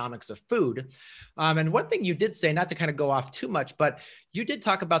true economics of food. And one thing you did say, not to kind of go off too much, but you did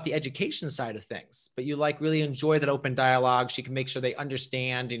talk about the education side of things, but you really enjoy that open dialogue. She can make sure they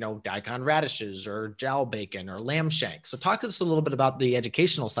understand, you know, daikon radishes or jowl bacon or lamb shank. So talk to us a little bit about the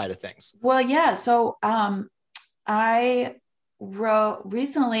educational side of things. Well, yeah. So I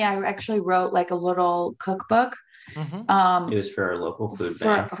actually wrote like a little cookbook. It was for our local food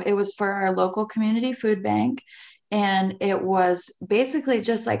bank. It was for our local community food bank. And it was basically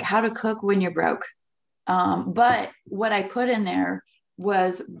just like how to cook when you're broke. But what I put in there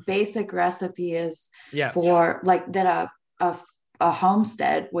was basic recipes for like that a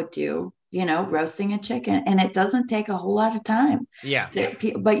homestead would do, you know, roasting a chicken, and it doesn't take a whole lot of time.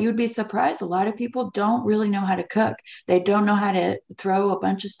 But you'd be surprised. A lot of people don't really know how to cook. They don't know how to throw a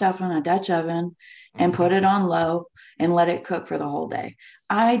bunch of stuff in a Dutch oven and put it on low and let it cook for the whole day.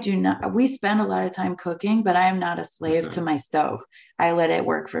 I do not. We spend a lot of time cooking, but I am not a slave to my stove. I let it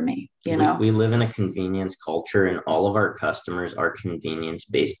work for me. You know, we live in a convenience culture, and all of our customers are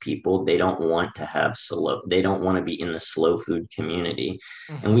convenience-based people. They don't want to have they don't want to be in the slow food community,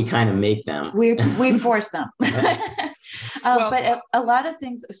 and we kind of make them. We force them. But a lot of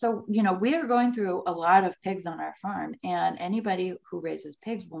things. So, you know, we are going through a lot of pigs on our farm, and anybody who raises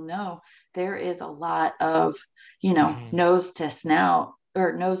pigs will know there is a lot of, you know, nose to snout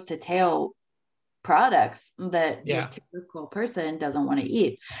or nose to tail products that the typical person doesn't want to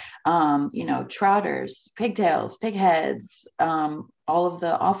eat. You know, trotters, pigtails, pig heads, all of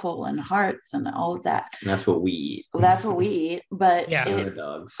the offal and hearts and all of that. And that's what we eat. That's what we eat. But the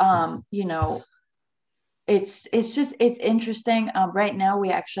dogs. You know, it's interesting. Right now we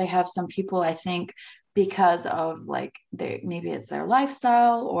actually have some people, I think, because of like maybe it's their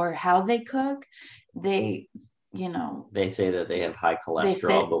lifestyle or how they cook, you know, they say that they have high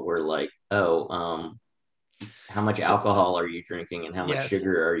cholesterol, but we're like, how much alcohol are you drinking and how much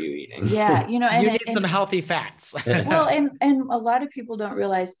sugar are you eating? Yeah, you know, and you need some healthy fats. Well, and a lot of people don't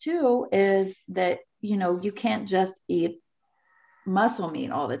realize too is that, you know, you can't just eat muscle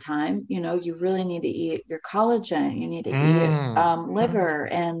meat all the time. You know, you really need to eat your collagen. You need to eat liver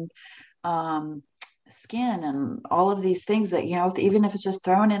and skin and all of these things that, even if it's just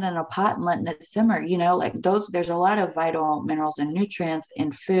throwing it in a pot and letting it simmer, like there's a lot of vital minerals and nutrients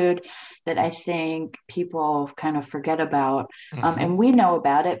in food that I think people kind of forget about. And we know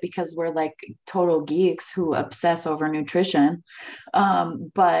about it because we're like total geeks who obsess over nutrition.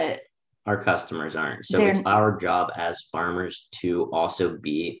 But our customers aren't. So it's our job as farmers to also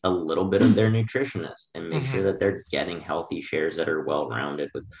be a little bit of their nutritionist and make sure that they're getting healthy shares that are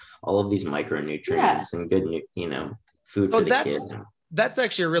well-rounded with all of these micronutrients and good, food for the kids. That's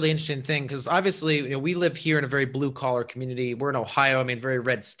actually a really interesting thing, because obviously, we live here in a very blue collar community. We're in Ohio, very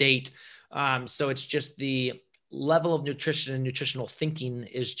red state. So it's just the level of nutrition and nutritional thinking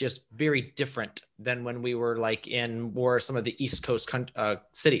is just very different than when we were like in more some of the East Coast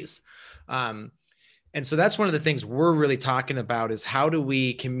cities. And so that's one of the things we're really talking about is how do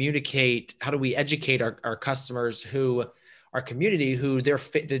we communicate, how do we educate our customers our community, who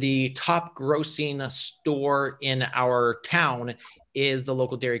the top grossing store in our town is the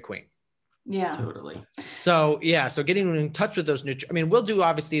local Dairy Queen. Yeah, totally. So getting in touch with those we'll do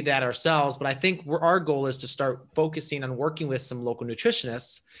obviously that ourselves, but I think our goal is to start focusing on working with some local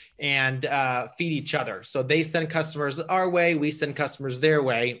nutritionists and feed each other. So they send customers our way, we send customers their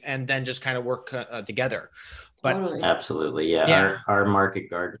way, and then just kind of work together. But totally. Absolutely, yeah. Our market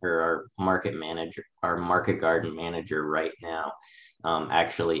garden or our market garden manager right now,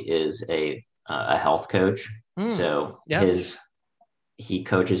 actually is a health coach. So he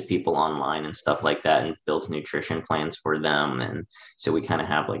coaches people online and stuff like that and builds nutrition plans for them. And so we kind of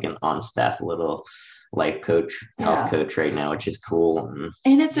have like an on-staff little life coach, health coach right now, which is cool.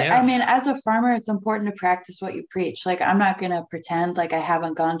 And it's, as a farmer, it's important to practice what you preach. Like, I'm not going to pretend like I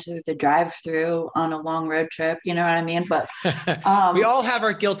haven't gone to the drive-through on a long road trip. You know what I mean? But we all have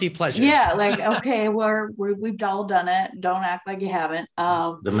our guilty pleasures. Yeah. Like, okay, we've all done it. Don't act like you haven't.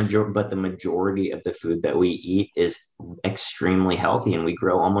 But the majority of the food that we eat is extremely healthy, and we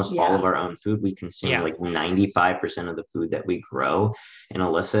grow almost all of our own food. We consume like 95% of the food that we grow. And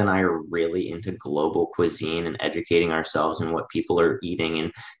Allyssa and I are really into global cuisine and educating ourselves in what people are eating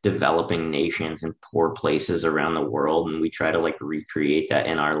in developing nations and poor places around the world. And we try to like recreate that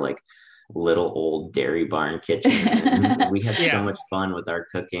in our like little old dairy barn kitchen. And we have so much fun with our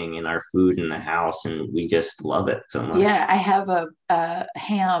cooking and our food in the house, and we just love it so much. Yeah, I have a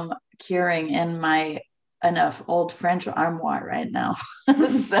ham curing in an old French armoire right now.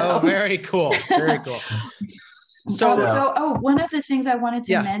 Oh, very cool. Very cool. So one of the things I wanted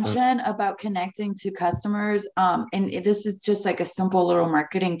to mention about connecting to customers, and this is just like a simple little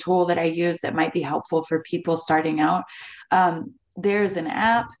marketing tool that I use that might be helpful for people starting out. There's an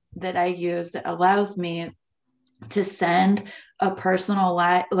app that I use that allows me to send a personal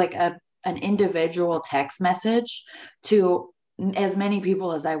an individual text message to as many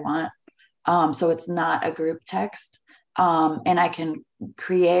people as I want. So it's not a group text. And I can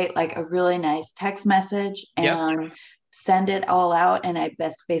create like a really nice text message and send it all out. And I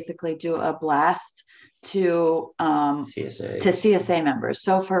basically do a blast to CSA members.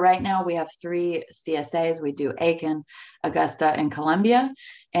 So for right now, we have 3 CSAs. We do Aiken, Augusta, and Columbia.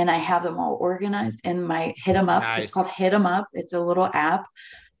 And I have them all organized in my Hit 'em Up. Nice. It's called Hit 'em Up. It's a little app.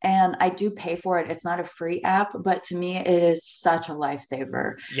 And I do pay for it. It's not a free app, but to me, it is such a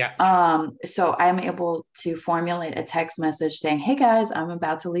lifesaver. Yeah. So I'm able to formulate a text message saying, "Hey guys, I'm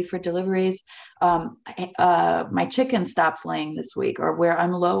about to leave for deliveries. My chicken stopped laying this week, or where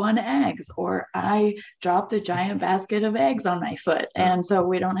I'm low on eggs, or I dropped a giant basket of eggs on my foot, and so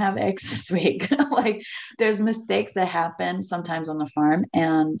we don't have eggs this week." Like, there's mistakes that happen sometimes on the farm,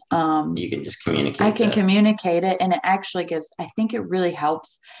 and you can just communicate. I can communicate it, and it actually I think it really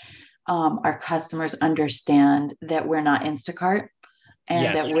helps our customers understand that we're not Instacart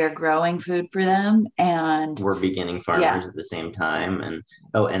and that we're growing food for them, and we're beginning farmers at the same time.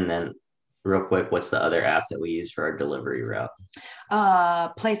 And then real quick, what's the other app that we use for our delivery route?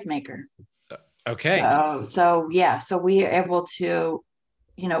 Placemaker. Okay. So we are able to,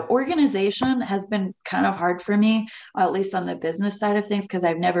 organization has been kind of hard for me, at least on the business side of things, because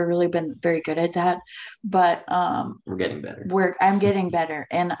I've never really been very good at that. But we're getting better. I'm getting better,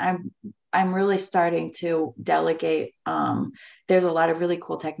 and I'm really starting to delegate. There's a lot of really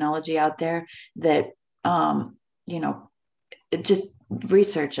cool technology out there that just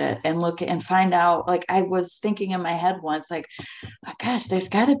research it and look and find out. Like, I was thinking in my head once, like, oh, gosh, there's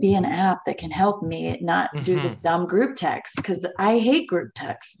got to be an app that can help me not do this dumb group text, because I hate group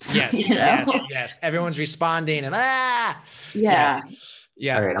texts. Yes, yes. Everyone's responding and Yes.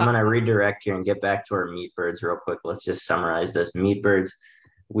 All right, I'm going to redirect here and get back to our meat birds real quick. Let's just summarize this. Meat birds,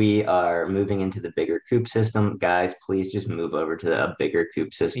 We are moving into the bigger coop system. Guys, please just move over to a bigger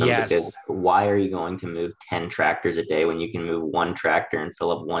coop system because why are you going to move 10 tractors a day when you can move one tractor and fill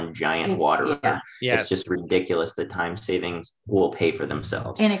up one giant water river? It's just ridiculous. The time savings will pay for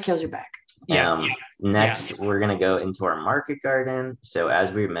themselves. And it kills your back. Next, we're going to go into our market garden. So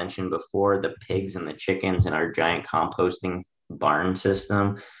as we mentioned before, the pigs and the chickens in our giant composting barn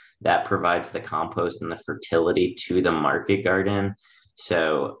system, that provides the compost and the fertility to the market garden.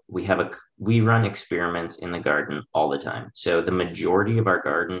 So we run experiments in the garden all the time. So the majority of our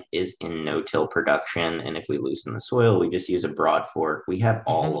garden is in no-till production. And if we loosen the soil, we just use a broad fork. We have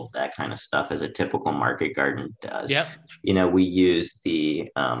all of that kind of stuff as a typical market garden does. Yep. You know, we use the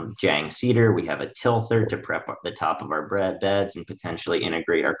Jang seeder. We have a tilther to prep the top of our beds and potentially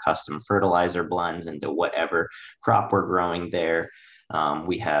integrate our custom fertilizer blends into whatever crop we're growing there.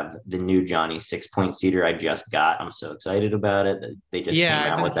 We have the new Johnny 6-point seeder I just got. I'm so excited about it. They just came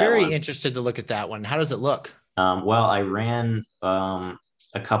out with that one. I'm very interested to look at that one. How does it look? Well, I ran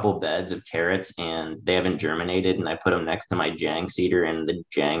a couple beds of carrots and they haven't germinated, and I put them next to my Jang seeder and the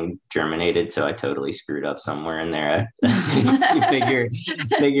Jang germinated. So I totally screwed up somewhere in there. You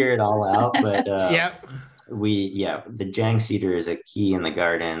figure it all out. But the Jang seeder is a key in the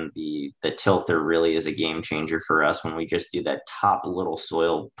garden. The tilther really is a game changer for us when we just do that top little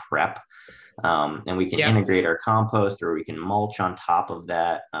soil prep. And we can integrate our compost, or we can mulch on top of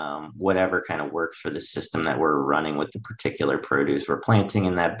that, whatever kind of works for the system that we're running with the particular produce we're planting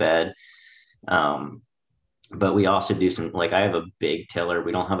in that bed. But we also do some, like I have a big tiller.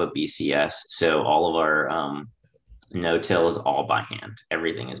 We don't have a BCS. So all of our no-till is all by hand.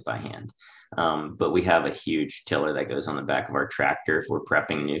 Everything is by hand. But we have a huge tiller that goes on the back of our tractor if we're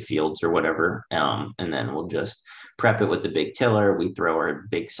prepping new fields or whatever. And then we'll just prep it with the big tiller. We throw our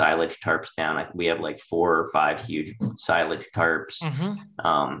big silage tarps down. We have like 4 or 5 huge silage tarps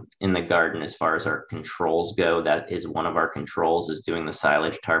in the garden. As far as our controls go, that is one of our controls, is doing the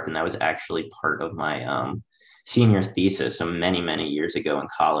silage tarp. And that was actually part of my senior thesis. So many years ago in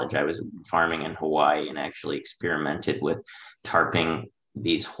college, I was farming in Hawaii and actually experimented with tarping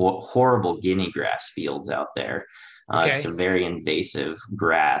these horrible guinea grass fields out there. It's a very invasive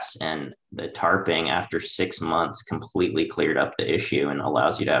grass, and the tarping after 6 months completely cleared up the issue and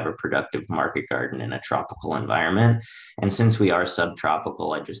allows you to have a productive market garden in a tropical environment. And since we are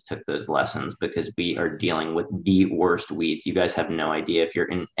subtropical, I just took those lessons because we are dealing with the worst weeds. You guys have no idea. If you're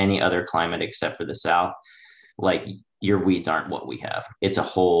in any other climate except for the South, like, your weeds aren't what we have. It's a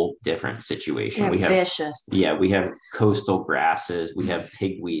whole different situation. We have vicious. Yeah, we have coastal grasses. We have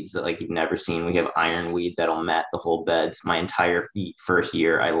pigweeds that like you've never seen. We have ironweed that'll mat the whole beds. My entire first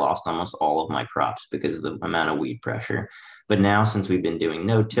year, I lost almost all of my crops because of the amount of weed pressure. But now, since we've been doing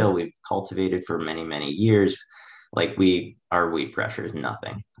no-till, we've cultivated for many years. Like our weed pressure is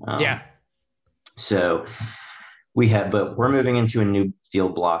nothing. So but we're moving into a new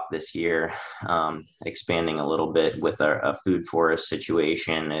field block this year, expanding a little bit with a food forest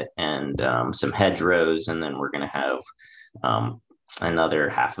situation and some hedgerows. And then we're going to have another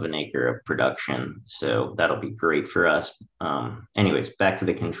 1/2 acre of production. So that'll be great for us. Anyways, back to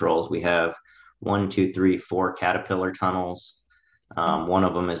the controls. We have 1, 2, 3, 4 caterpillar tunnels. One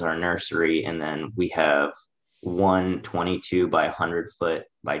of them is our nursery. And then we have 122 by 100 foot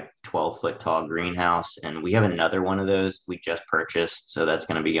by 12 foot tall greenhouse, and we have another one of those we just purchased, so that's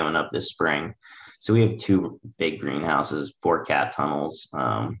going to be going up this spring. So we have 2 big greenhouses, 4 cat tunnels,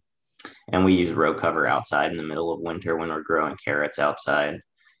 and we use row cover outside in the middle of winter when we're growing carrots outside.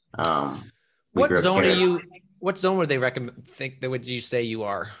 What zone would they would you say you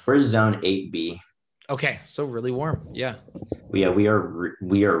are? We're zone 8B. Okay, so really warm. Yeah, we are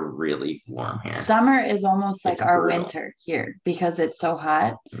really warm here. Summer is almost like our winter here because it's so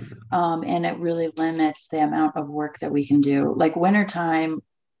hot, and it really limits the amount of work that we can do. Like wintertime,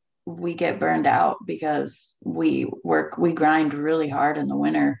 we get burned out because we grind really hard in the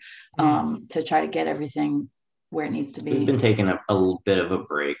winter to try to get everything where it needs to be. We've been taking a little bit of a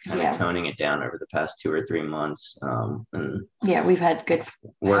break, kind of toning it down over the past 2 or 3 months. And we've had good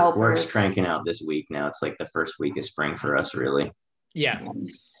helpers. Work's cranking out this week now. It's like the first week of spring for us, really. Yeah.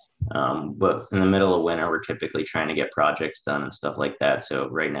 But in the middle of winter, we're typically trying to get projects done and stuff like that. So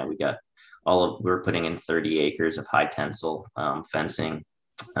right now we got we're putting in 30 acres of high tensile fencing.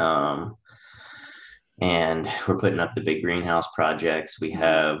 And we're putting up the big greenhouse projects.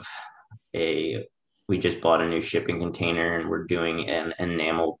 We just bought a new shipping container, and we're doing an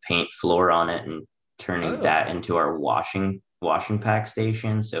enamel paint floor on it and turning that into our washing pack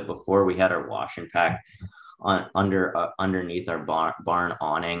station. So before we had our washing pack underneath our barn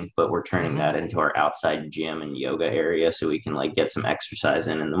awning, but we're turning that into our outside gym and yoga area so we can like get some exercise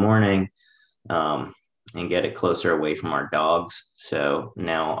in the morning, and get it closer away from our dogs. So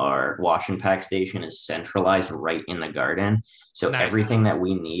now our wash and pack station is centralized right in the garden. So Nice. everything that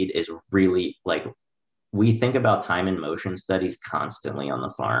we need is really like, we think about time and motion studies constantly on the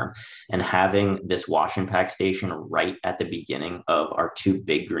farm, and having this wash and pack station right at the beginning of our two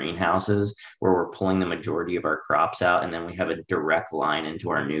big greenhouses where we're pulling the majority of our crops out, and then we have a direct line into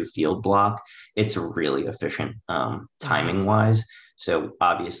our new field block. It's really efficient, timing wise. So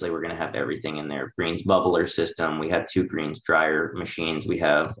obviously we're going to have everything in there. Greens bubbler system. We have 2 greens dryer machines. We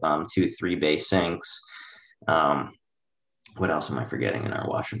have 2 3-bay sinks. What else am I forgetting in our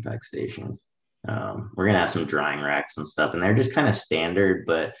wash and pack station? We're going to have some drying racks and stuff, and they're just kind of standard,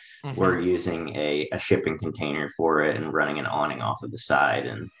 but we're using a shipping container for it and running an awning off of the side.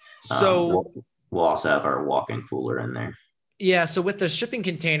 And so we'll also have our walk-in cooler in there. Yeah. So with the shipping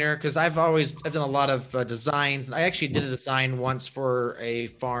container, because I've done a lot of designs, and I actually did a design once for a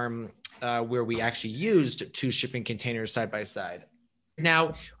farm where we actually used 2 shipping containers side by side.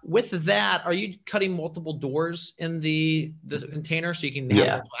 Now, with that, are you cutting multiple doors in the container so you can have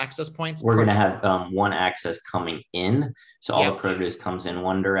multiple access points? We're going to have one access coming in. So all the produce comes in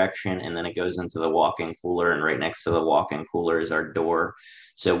one direction, and then it goes into the walk-in cooler, and right next to the walk-in cooler is our door.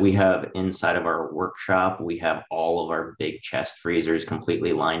 So we have inside of our workshop, we have all of our big chest freezers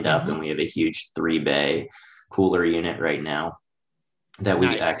completely lined up, and we have a huge 3-bay cooler unit right now that we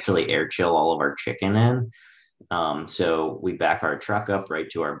actually air chill all of our chicken in. So we back our truck up right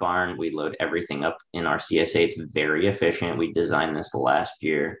to our barn. We load everything up in our CSA. It's very efficient. We designed this last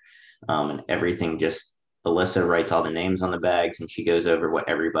year, and everything just, Allyssa writes all the names on the bags, and she goes over what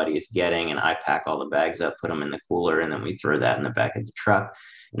everybody is getting. And I pack all the bags up, put them in the cooler, and then we throw that in the back of the truck.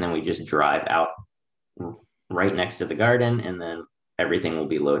 And then we just drive out right next to the garden, and then everything will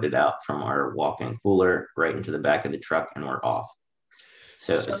be loaded out from our walk-in cooler right into the back of the truck, and we're off.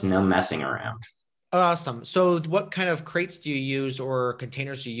 So it's no messing around. Awesome. So what kind of crates do you use or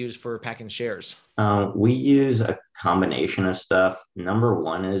containers do you use for packing shares? We use a combination of stuff. Number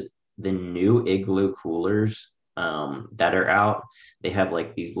one is the new Igloo coolers that are out. They have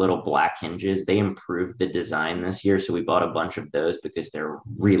like these little black hinges. They improved the design this year. So we bought a bunch of those because they're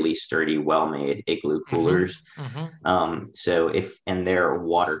really sturdy, well-made Igloo coolers. And they're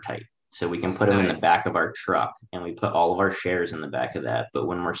watertight. So we can put them in the back of our truck, and we put all of our shares in the back of that. But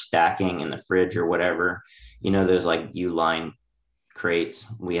when we're stacking in the fridge or whatever, those like U-line crates,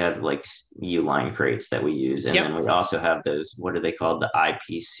 we have like U-line crates that we use. And then we also have those, what are they called? The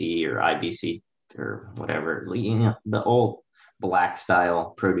IPC or IBC or whatever, the old black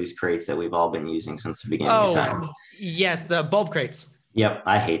style produce crates that we've all been using since the beginning of time. Yes, the bulb crates. Yep,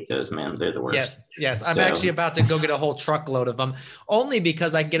 I hate those, man. They're the worst. Yes. I'm actually about to go get a whole truckload of them, only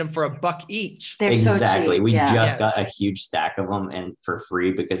because I can get them for $1 each. They're so cheap. We just got a huge stack of them, and for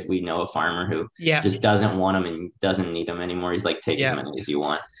free, because we know a farmer who just doesn't want them and doesn't need them anymore. He's like, take as many as you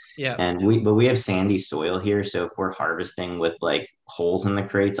want. Yeah. And we have sandy soil here, so if we're harvesting with like holes in the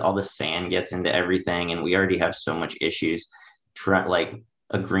crates, all the sand gets into everything, and we already have so much issues.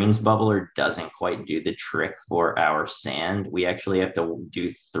 A greens bubbler doesn't quite do the trick for our sand. We actually have to do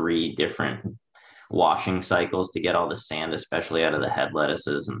 3 different washing cycles to get all the sand, especially out of the head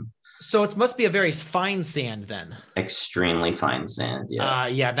lettuces. And so it must be a very fine sand then. Extremely fine sand.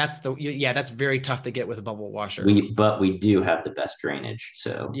 Yeah. That's very tough to get with a bubble washer. But we do have the best drainage.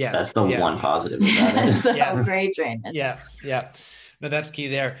 So that's the one positive about it. Great drainage. Yeah. No, that's key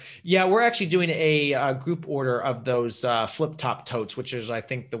there. Yeah, we're actually doing a group order of those flip top totes, which is, I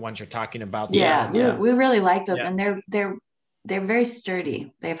think, the ones you're talking about. We really like those, and they're very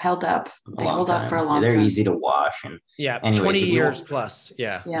sturdy. They've held up. They hold up for a long time. They're easy to wash, and 20 years plus.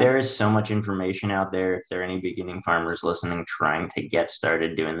 Yeah. There is so much information out there. If there are any beginning farmers listening, trying to get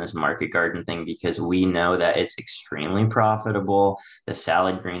started doing this market garden thing, because we know that it's extremely profitable. The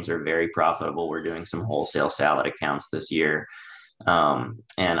salad greens are very profitable. We're doing some wholesale salad accounts this year.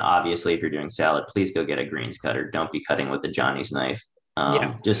 And obviously, if you're doing salad, please go get a greens cutter. Don't be cutting with the Johnny's knife.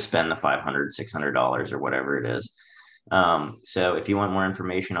 Just spend the $500, $600 or whatever it is. So if you want more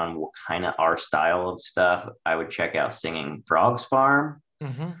information on what kind of our style of stuff, I would check out Singing Frogs Farm.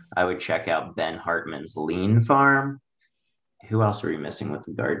 I would check out Ben Hartman's Lean Farm. Who else are we missing with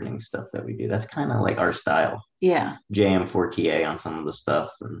the gardening stuff that we do? That's kind of like our style. Yeah. JM4TA on some of the stuff.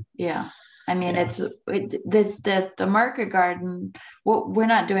 And I mean, the market garden. Well, we're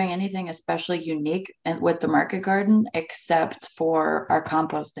not doing anything especially unique with the market garden except for our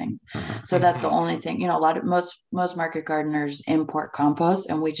composting. So that's the only thing. A lot of most market gardeners import compost,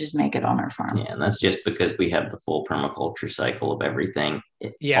 and we just make it on our farm. Yeah, and that's just because we have the full permaculture cycle of everything.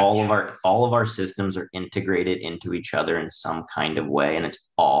 Yeah. All of our systems are integrated into each other in some kind of way, and it's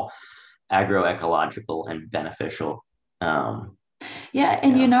all agroecological and beneficial.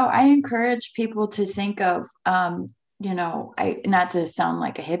 I encourage people to think of, not to sound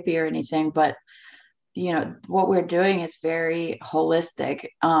like a hippie or anything, but what we're doing is very holistic,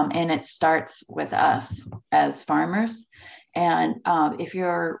 and it starts with us as farmers. And if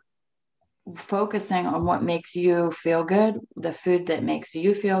you're focusing on what makes you feel good, the food that makes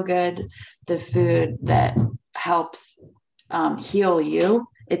you feel good, the food that helps heal you,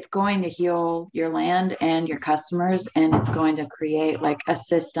 it's going to heal your land and your customers, and it's going to create like a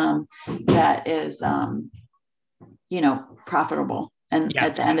system that is profitable. And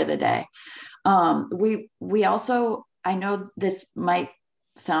at the end of the day, we also, I know this might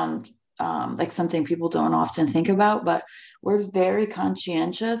sound like something people don't often think about, but we're very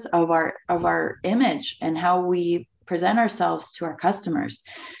conscientious of our image and how we present ourselves to our customers.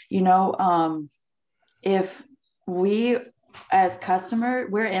 If we as customer,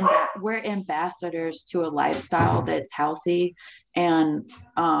 we're ambassadors to a lifestyle that's healthy and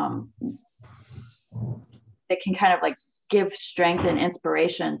that can kind of like give strength and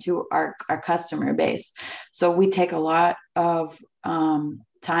inspiration to our customer base. So we take a lot of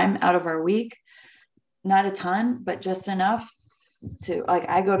time out of our week, not a ton, but just enough to, like,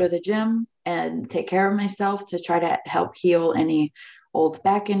 I go to the gym and take care of myself to try to help heal any old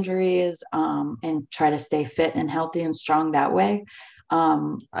back injuries, and try to stay fit and healthy and strong that way.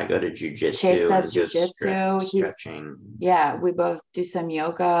 I go to jujitsu. Chase does jujitsu. Stretching. We both do some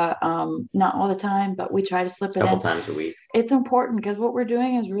yoga. Not all the time, but we try to slip it in. A couple times a week. It's important because what we're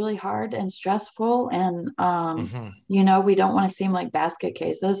doing is really hard and stressful, and we don't want to seem like basket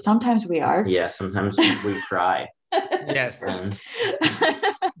cases. Sometimes we are. Yeah, sometimes we cry. Yes.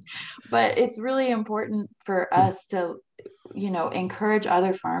 But it's really important for us to encourage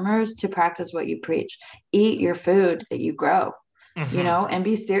other farmers to practice what you preach. Eat your food that you grow, and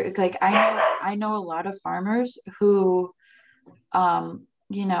be serious. Like I know a lot of farmers who,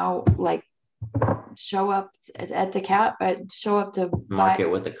 like show up at the show up to market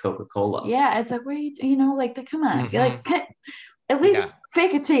with the Coca-Cola. Yeah. It's like, come on, like, at least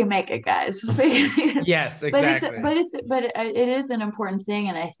fake it till you make it, guys. Yes, exactly. But it is an important thing.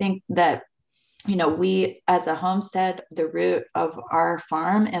 And I think that, we as a homestead, the root of our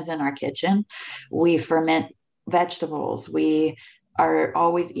farm is in our kitchen. We ferment vegetables. We are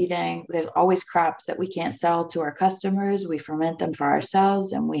always eating. There's always crops that we can't sell to our customers. We ferment them for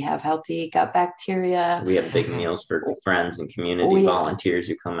ourselves, and we have healthy gut bacteria. We have big meals for friends and community volunteers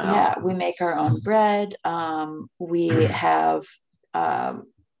who come out. Yeah, we make our own bread. We have,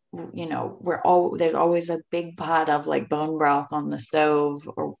 there's always a big pot of like bone broth on the stove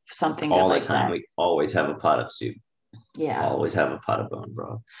or something. All the time, we always have a pot of soup. Yeah, always have a pot of bone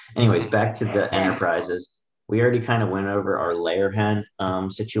broth. Anyways, back to the enterprises. We already kind of went over our layer hen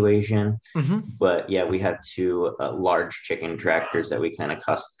situation, but yeah, we have two large chicken tractors that we kind of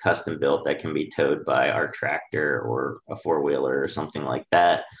custom built that can be towed by our tractor or a four-wheeler or something like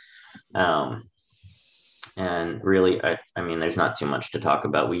that. And really, I mean, there's not too much to talk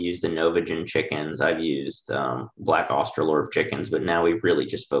about. We use the Novagen chickens. I've used Black Australorp chickens, but now we really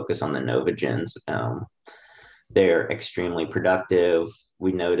just focus on the Novagens. They're extremely productive.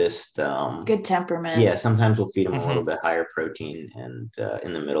 We noticed good temperament. Yeah, sometimes we'll feed them a little bit higher protein and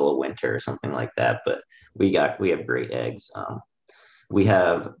in the middle of winter or something like that. But we have great eggs. We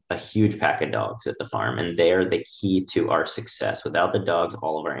have a huge pack of dogs at the farm, and they're the key to our success. Without the dogs,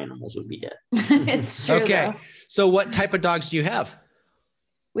 all of our animals would be dead. It's true. Okay. Though. So what type of dogs do you have?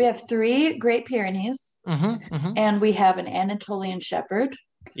 We have 3 Great Pyrenees, and we have an Anatolian Shepherd.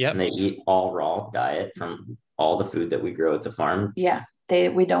 Yep. And they eat all raw diet from all the food that we grow at the farm. Yeah.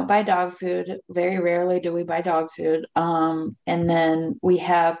 We don't buy dog food. Very rarely do we buy dog food. And then we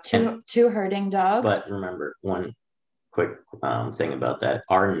have two herding dogs. But remember, one quick thing about that.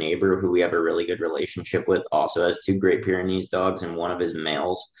 Our neighbor, who we have a really good relationship with, also has 2 Great Pyrenees dogs, and one of his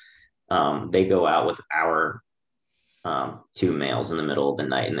males, they go out with our 2 males in the middle of the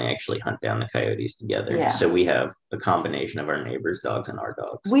night, and they actually hunt down the coyotes together. Yeah. So we have a combination of our neighbors' dogs and our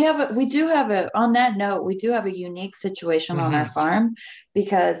dogs. On that note, we do have a unique situation on our farm,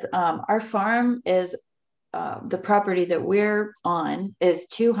 because our farm is the property that we're on is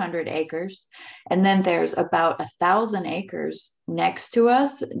 200 acres. And then there's about 1,000 acres next to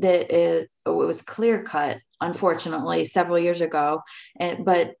us that it was clear cut, unfortunately, several years ago.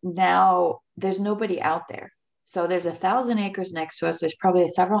 But now there's nobody out there. So there's 1,000 acres next to us. There's probably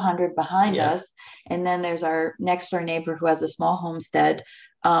several hundred behind us. And then there's our next door neighbor who has a small homestead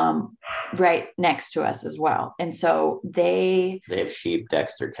right next to us as well. And so they have sheep,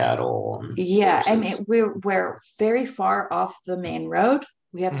 Dexter cattle. Yeah. I mean, we're very far off the main road.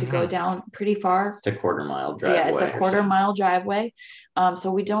 We have to go down pretty far. It's a quarter-mile driveway. Yeah, it's a quarter-mile driveway.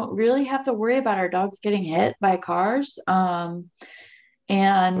 So we don't really have to worry about our dogs getting hit by cars. And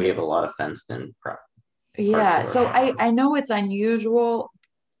we have a lot of fenced-in yeah. So I know it's unusual,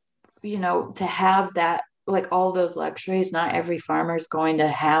 to have that, like all those luxuries. Not every farmer is going to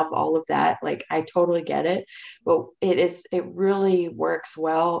have all of that. Like, I totally get it, but it really works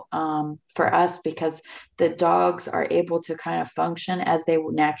well for us because the dogs are able to kind of function as they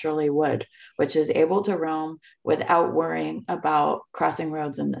naturally would, which is able to roam without worrying about crossing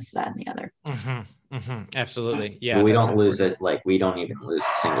roads and this, that, and the other. Absolutely. Yeah. But we don't lose it. Like, we don't even lose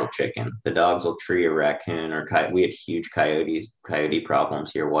a single chicken. The dogs will tree a raccoon or we have huge coyote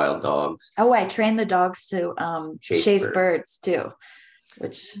problems here, wild dogs. Oh, I train the dogs to chase birds too,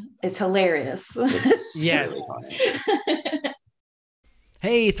 which is hilarious. Yes. Really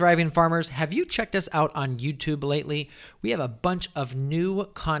Hey, thriving farmers, have you checked us out on YouTube lately? We have a bunch of new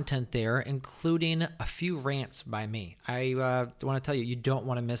content there, including a few rants by me. I want to tell you, you don't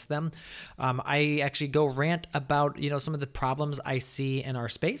want to miss them. I actually go rant about, some of the problems I see in our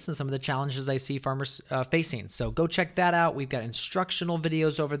space and some of the challenges I see farmers facing. So go check that out. We've got instructional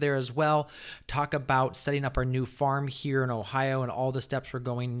videos over there as well. Talk about setting up our new farm here in Ohio and all the steps we're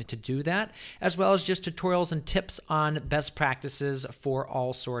going to do that, as well as just tutorials and tips on best practices for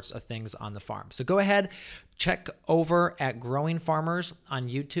all sorts of things on the farm. So go ahead, check over at Growing Farmers on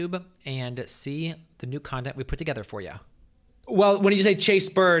YouTube and see the new content we put together for you. Well, when you say chase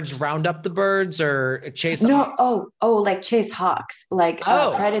birds, round up the birds or chase? No, like chase hawks, like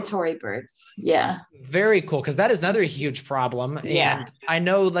predatory birds. Yeah. Very cool. Because that is another huge problem. Yeah. And I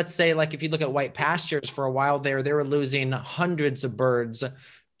know, let's say, like if you look at white pastures for a while there, they were losing hundreds of birds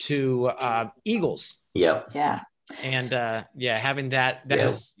to eagles. Yep. Yeah. And having that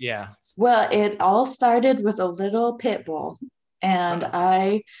is. Well, it all started with a little pit bull, and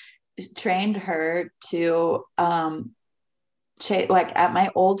I trained her to like at my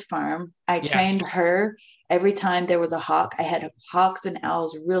old farm. I trained her every time there was a hawk. I had hawks and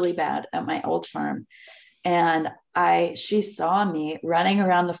owls really bad at my old farm, and she saw me running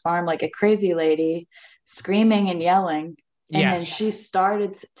around the farm like a crazy lady, screaming and yelling. And then she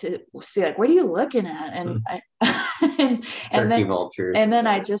started to see, like, what are you looking at? And and then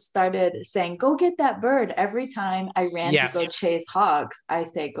I just started saying, go get that bird. Every time I ran to go chase hogs, I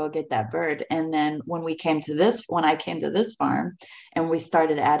say, go get that bird. And then when I came to this farm and we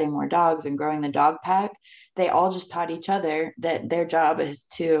started adding more dogs and growing the dog pack, they all just taught each other that their job is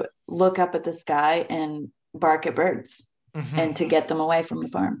to look up at the sky and bark at birds and to get them away from the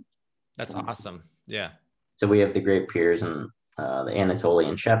farm. That's awesome. Yeah. So we have the Great Pyrenees and the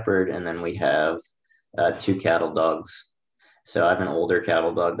Anatolian Shepherd, and then we have 2 cattle dogs. So I have an older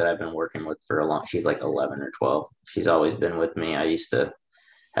cattle dog that I've been working with for a long. She's like 11 or 12. She's always been with me. I used to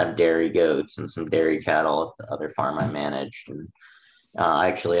have dairy goats and some dairy cattle at the other farm I managed, and I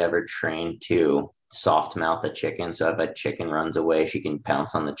actually have her trained to soft mouth a chicken. So if a chicken runs away, she can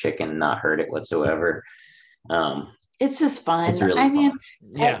pounce on the chicken and not hurt it whatsoever. It's just fun. It's really fun.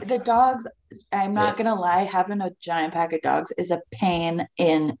 The dogs, I'm not going to lie, having a giant pack of dogs is a pain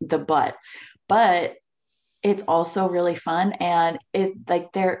in the butt, but it's also really fun. And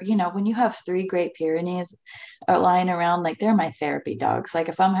when you have 3 Great Pyrenees lying around, like they're my therapy dogs. Like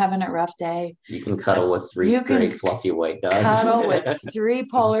if I'm having a rough day, you can cuddle with 3 great fluffy white dogs. Cuddle with 3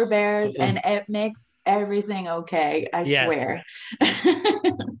 polar bears and it makes everything okay. I swear.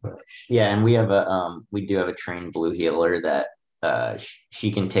 Yeah. And we do have a trained blue heeler that she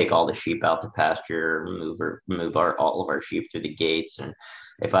can take all the sheep out to pasture, move all of our sheep through the gates. And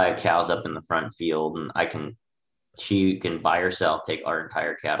if I have cows up in the front field, and she can by herself take our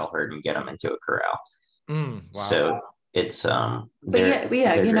entire cattle herd and get them into a corral. Wow. So it's it's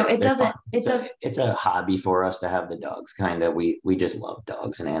a hobby for us to have the dogs. Kind of, we just love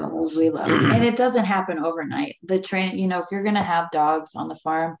dogs and animals. We love them. And it doesn't happen overnight. The training, if you're going to have dogs on the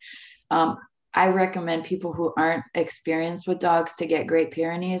farm, I recommend people who aren't experienced with dogs to get Great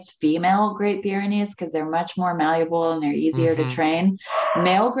Pyrenees, female Great Pyrenees, because they're much more malleable and they're easier to train.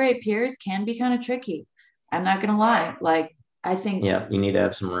 Male Great Pyrenees can be kind of tricky. I'm not going to lie. Like I think, Yeah, you need to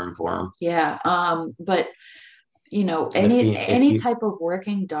have some room for them. yeah. But So any type of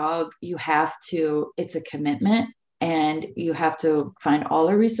working dog, it's a commitment, and you have to find all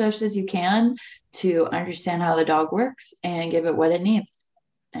the resources you can to understand how the dog works and give it what it needs.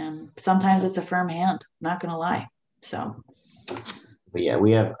 And sometimes it's a firm hand, not gonna lie. So But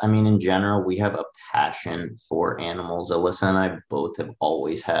yeah, I mean, in general, we have a passion for animals. Alyssa and I both have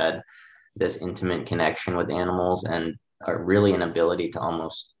always had this intimate connection with animals and are really an ability to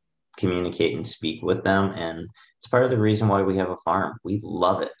almost communicate and speak with them. And it's part of the reason why we have a farm. We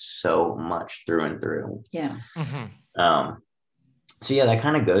love it so much through and through. yeah. Um, so yeah, that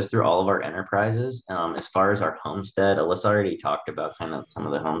kind of goes through all of our enterprises. As far as our homestead, Alyssa already talked about kind of some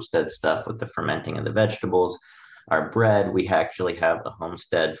of the homestead stuff with the fermenting of the vegetables. Our bread, we actually have a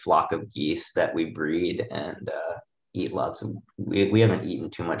homestead flock of geese that we breed and eat lots of. We haven't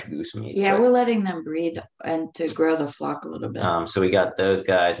eaten too much goose meat. Yeah, we're letting them breed and to grow the flock a little bit. So we got those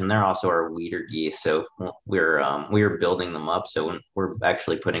guys, and they're also our weeder geese. So we're building them up. So we're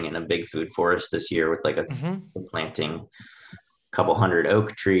actually putting in a big food forest this year with like planting couple hundred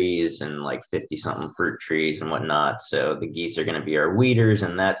oak trees and like 50 something fruit trees and whatnot. So the geese are going to be our weeders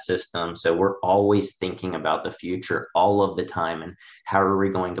in that system. So we're always thinking about the future all of the time. And how are we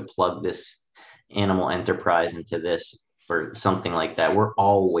going to plug this animal enterprise into this or something like that? We're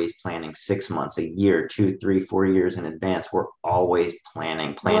always planning 6 months, a year, 2, 3, 4 years in advance. We're always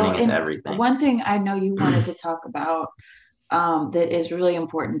planning. Planning is everything. One thing I know you wanted to talk about that is really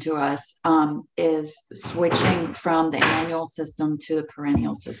important to us is switching from the annual system to the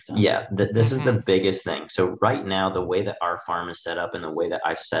perennial system. Yeah, this is the biggest thing. So right now, the way that our farm is set up and the way that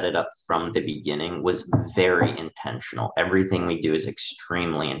I set it up from the beginning was very intentional. Everything we do is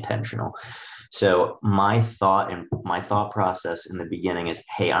extremely intentional. So my thought process in the beginning is,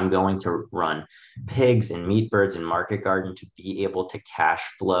 hey, I'm going to run pigs and meat birds and market garden to be able to cash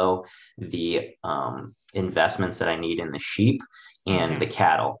flow the investments that I need in the sheep and the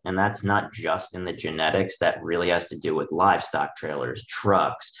cattle. And that's not just in the genetics. That really has to do with livestock trailers,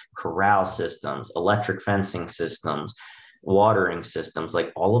 trucks, corral systems, electric fencing systems, watering systems.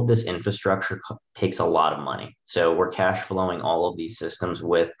 Like all of this infrastructure takes a lot of money. So we're cash flowing all of these systems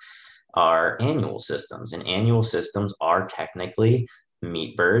with our annual systems, and annual systems are technically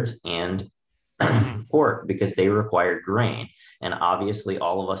meat birds and pork because they require grain. And obviously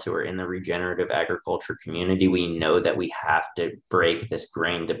all of us who are in the regenerative agriculture community, we know that we have to break this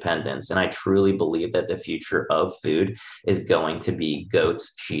grain dependence. And I truly believe that the future of food is going to be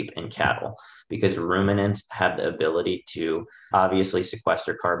goats, sheep, and cattle, because ruminants have the ability to obviously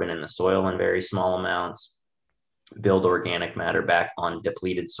sequester carbon in the soil in very small amounts, build organic matter back on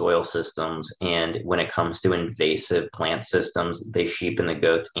depleted soil systems. And when it comes to invasive plant systems, the sheep and the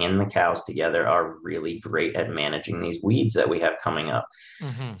goats and the cows together are really great at managing these weeds that we have coming up.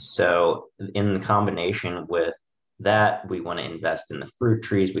 So in combination with that, we want to invest in the fruit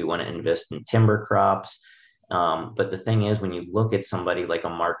trees, we want to invest in timber crops. But the thing is, when you look at somebody like a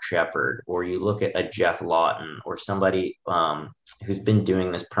Mark Shepard, or you look at a Jeff Lawton, or somebody who's been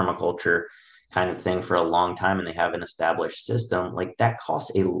doing this permaculture kind of thing for a long time and they have an established system, like that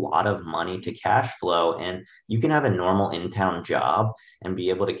costs a lot of money to cash flow. And you can have a normal in-town job and be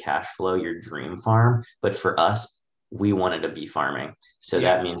able to cash flow your dream farm. But for us, we wanted to be farming. So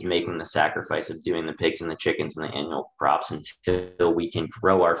that means making the sacrifice of doing the pigs and the chickens and the annual crops until we can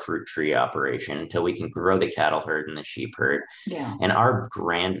grow our fruit tree operation, until we can grow the cattle herd and the sheep herd. And our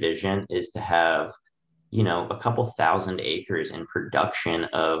grand vision is to have a couple thousand acres in production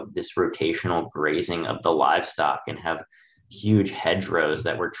of this rotational grazing of the livestock, and have huge hedgerows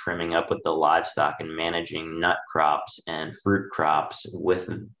that we're trimming up with the livestock and managing nut crops and fruit crops with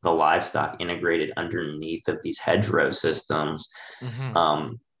the livestock integrated underneath of these hedgerow systems.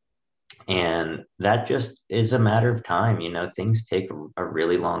 And that just is a matter of time. Things take a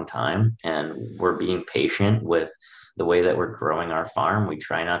really long time, and we're being patient with the way that we're growing our farm. We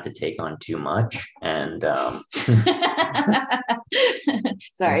try not to take on too much. And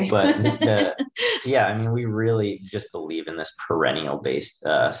sorry, but I mean, we really just believe in this perennial based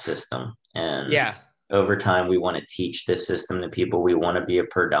system. And over time, we want to teach this system to people. We want to be a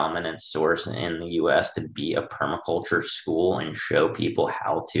predominant source in the US to be a permaculture school and show people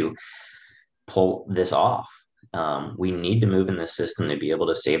how to pull this off. We need to move in the system to be able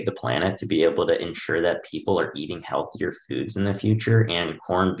to save the planet, to be able to ensure that people are eating healthier foods in the future. And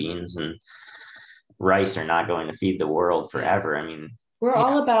corn, beans, and rice are not going to feed the world forever. I mean, we're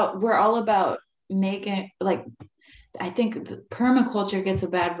all about making, like, I think permaculture gets a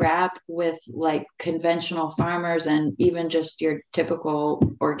bad rap with like conventional farmers and even just your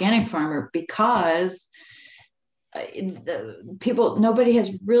typical organic farmer, because nobody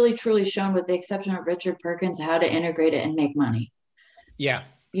has really truly shown, with the exception of Richard Perkins, how to integrate it and make money. Yeah.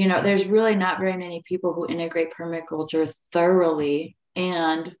 There's really not very many people who integrate permaculture thoroughly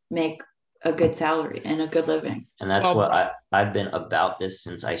and make a good salary and a good living. And that's what I've been about this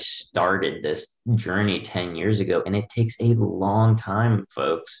since I started this journey 10 years ago. And it takes a long time,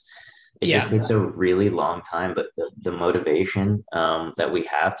 folks. It just takes a really long time. But the motivation that we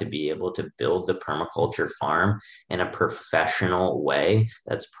have to be able to build the permaculture farm in a professional way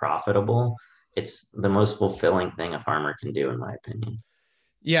that's profitable, it's the most fulfilling thing a farmer can do, in my opinion.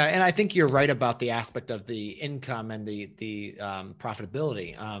 Yeah, and I think you're right about the aspect of the income and the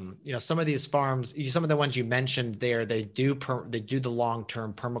profitability. Some of these farms, some of the ones you mentioned there, they do the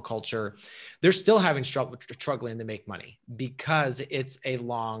long-term permaculture. They're still struggling to make money because it's a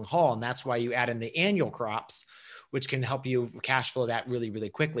long haul, and that's why you add in the annual crops, which can help you cash flow that really, really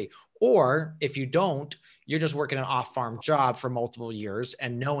quickly. Or if you don't, you're just working an off-farm job for multiple years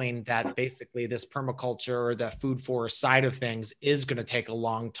and knowing that basically this permaculture or the food forest side of things is going to take a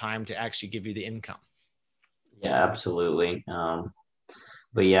long time to actually give you the income. Yeah, absolutely.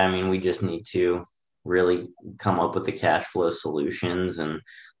 But yeah, I mean, we just need to really come up with the cash flow solutions, and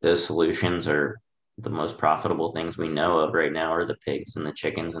those solutions are the most profitable things we know of right now are the pigs and the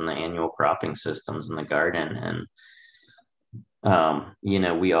chickens and the annual cropping systems in the garden. And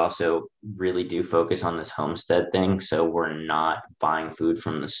we also really do focus on this homestead thing. So we're not buying food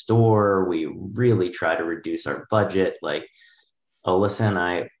from the store. We really try to reduce our budget. Like Alyssa and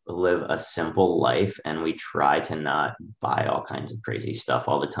I live a simple life, and we try to not buy all kinds of crazy stuff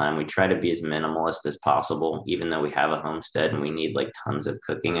all the time. We try to be as minimalist as possible, even though we have a homestead and we need like tons of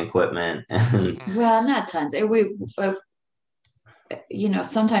cooking equipment. Well, not tons.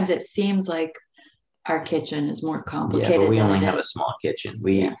 Sometimes it seems like our kitchen is more complicated. Yeah, but we only have a small kitchen.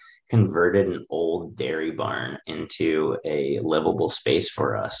 We converted an old dairy barn into a livable space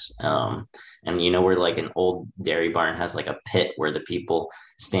for us. Where like an old dairy barn has like a pit where the people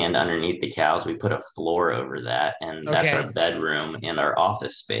stand underneath the cows. We put a floor over that, and that's our bedroom and our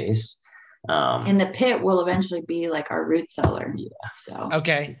office space. And the pit will eventually be like our root cellar. Yeah. So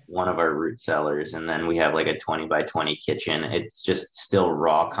one of our root cellars. And then we have like a 20 by 20 kitchen. It's just still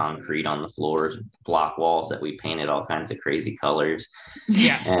raw concrete on the floors, block walls that we painted all kinds of crazy colors.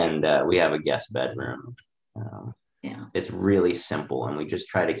 Yeah. And we have a guest bedroom. It's really simple. And we just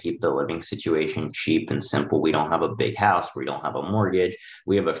try to keep the living situation cheap and simple. We don't have a big house. We don't have a mortgage.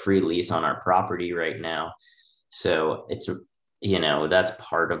 We have a free lease on our property right now. So it's, that's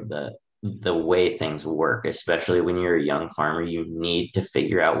part of the way things work, especially when you're a young farmer. You need to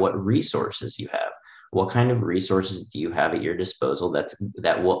figure out what resources you have. What kind of resources do you have at your disposal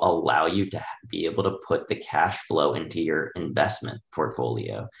that will allow you to be able to put the cash flow into your investment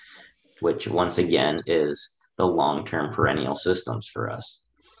portfolio, which once again is the long-term perennial systems for us.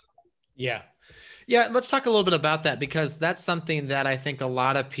 Yeah. Yeah, let's talk a little bit about that, because that's something that I think a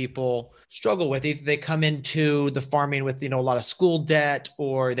lot of people struggle with. Either they come into the farming with, a lot of school debt,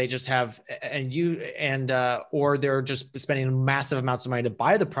 or they just have, or they're just spending massive amounts of money to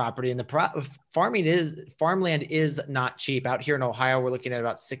buy the property. And the farmland is not cheap. Out here in Ohio, we're looking at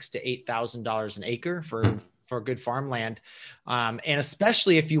about $6,000 to $8,000 an acre for good farmland. And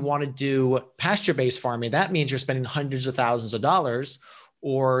especially if you want to do pasture-based farming, that means you're spending hundreds of thousands of dollars,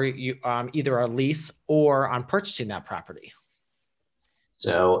 or you either a lease or on purchasing that property.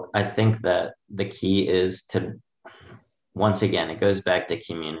 So I think that the key is to, once again, it goes back to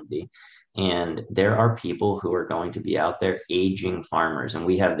community. And there are people who are going to be out there, aging farmers. And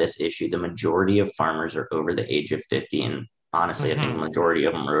we have this issue. The majority of farmers are over the age of 50. And honestly, I think the majority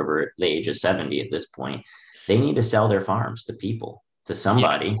of them are over the age of 70 at this point. They need to sell their farms to people, to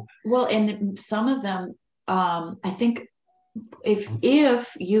somebody. Yeah. Well, and some of them, I think,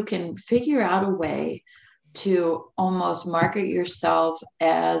 if you can figure out a way to almost market yourself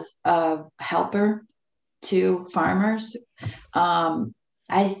as a helper to farmers,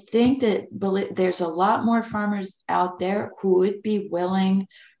 I think that there's a lot more farmers out there who would be willing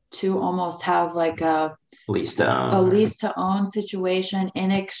to almost have like a lease to own situation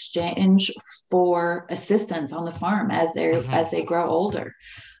in exchange for assistance on the farm as they grow older.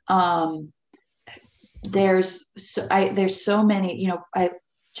 There's so many,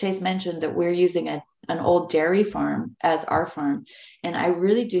 Chase mentioned that we're using an old dairy farm as our farm. And I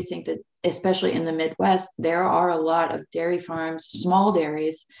really do think that, especially in the Midwest, there are a lot of dairy farms, small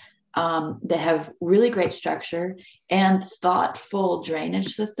dairies, that have really great structure and thoughtful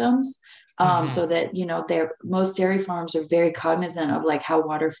drainage systems. So that, you know, most dairy farms are very cognizant of like how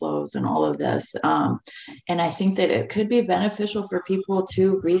water flows and all of this. And I think that it could be beneficial for people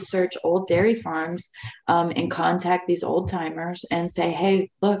to research old dairy farms, and contact these old timers and say,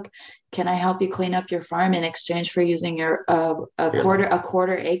 hey, look, can I help you clean up your farm in exchange for using your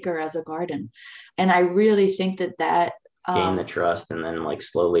quarter acre as a garden? And I really think that gain the trust, and then like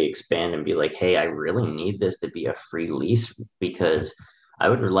slowly expand and be like, hey, I really need this to be a free lease because I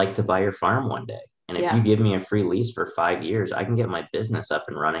would like to buy your farm one day. And if you give me a free lease for 5 years, I can get my business up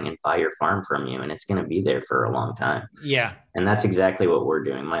and running and buy your farm from you. And it's going to be there for a long time. Yeah. And that's exactly what we're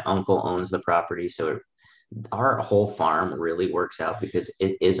doing. My uncle owns the property. So our whole farm really works out because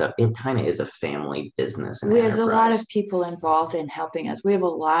it kind of is a family business. There's a lot of people involved in helping us. We have a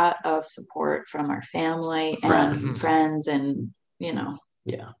lot of support from our family and friends, and, you know.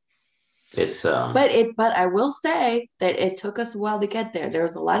 Yeah. It's but I will say that it took us a while to get there. There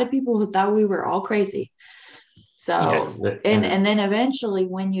was a lot of people who thought we were all crazy. So, and then eventually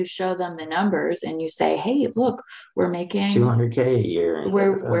when you show them the numbers and you say, hey, look, we're making $200K a year.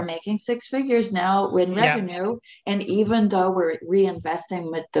 We're making 6 figures now in revenue. And even though we're reinvesting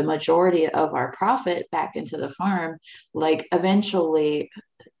with the majority of our profit back into the farm, like eventually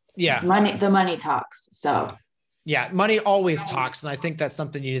the money talks. So yeah, money always talks. And I think that's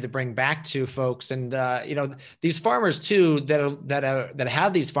something you need to bring back to folks. And, you know, these farmers too, that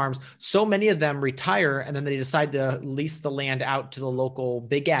have these farms, so many of them retire and then they decide to lease the land out to the local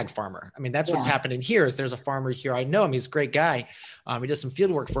big ag farmer. I mean, that's what's happening here. Is there's a farmer here. I know him. He's a great guy. He does some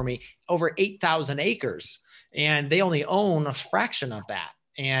field work for me, over 8,000 acres, and they only own a fraction of that.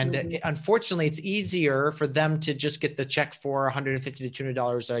 And unfortunately, it's easier for them to just get the check for $150 to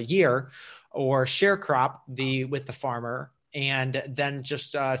 $200 a year, or share crop with the farmer, and then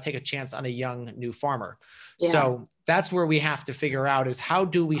just take a chance on a young new farmer. Yeah. So that's where we have to figure out is how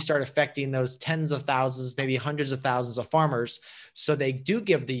do we start affecting those tens of thousands, maybe hundreds of thousands of farmers, so they do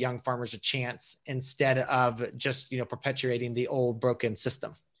give the young farmers a chance instead of just, you know, perpetuating the old broken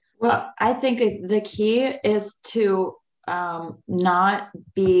system. Well, I think the key is to not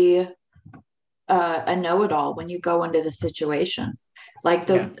be a know-it-all when you go into the situation. Like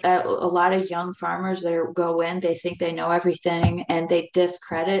a lot of young farmers that go in, they think they know everything and they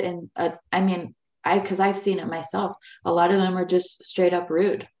discredit. And I mean, because I've seen it myself, a lot of them are just straight up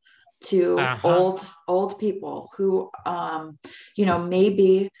rude to old people who, you know,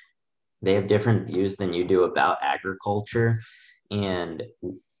 maybe they have different views than you do about agriculture. And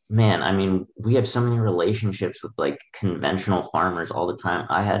man, I mean, we have so many relationships with like conventional farmers all the time.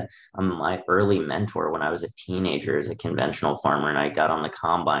 I had my early mentor when I was a teenager as a conventional farmer, and I got on the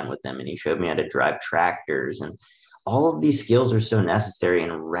combine with him and he showed me how to drive tractors. And all of these skills are so necessary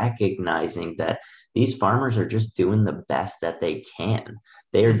in recognizing that these farmers are just doing the best that they can.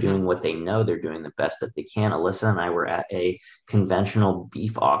 They are doing what they know. They're doing the best that they can. Alyssa and I were at a conventional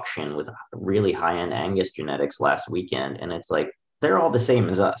beef auction with really high-end Angus genetics last weekend. And it's like, they're all the same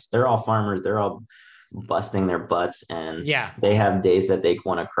as us. They're all farmers. They're all busting their butts, and they have days that they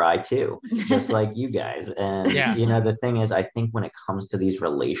want to cry too, just like you guys. And, you know, the thing is, I think when it comes to these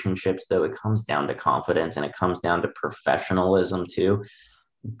relationships, though, it comes down to confidence and it comes down to professionalism too.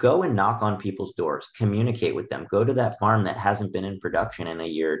 Go and knock on people's doors, communicate with them, go to that farm that hasn't been in production in a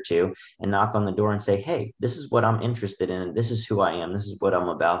year or two and knock on the door and say, hey, this is what I'm interested in. This is who I am. This is what I'm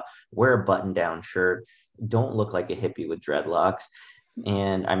about. Wear a button-down shirt. Don't look like a hippie with dreadlocks.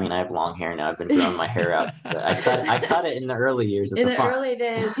 And I mean, I have long hair now. I've been growing my hair out. I cut it in the early years of the farm. Early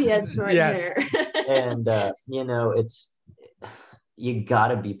days, he had short hair. And, you know, you got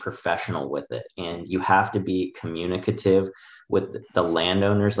to be professional with it, and you have to be communicative with the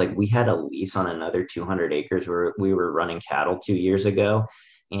landowners. Like, we had a lease on another 200 acres where we were running cattle 2 years ago,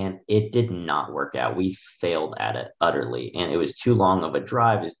 and it did not work out. We failed at it utterly, and it was too long of a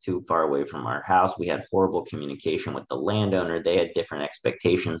drive. It was too far away from our house. We had horrible communication with the landowner. They had different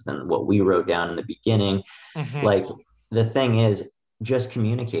expectations than what we wrote down in the beginning. Like, the thing is, just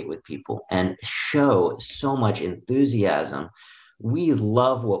communicate with people and show so much enthusiasm. We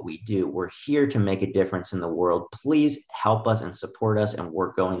love what we do. We're here to make a difference in the world. Please help us and support us, and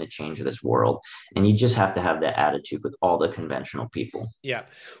we're going to change this world. And you just have to have that attitude with all the conventional people. Yeah.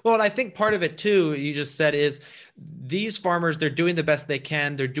 Well, and I think part of it too, you just said, is these farmers, they're doing the best they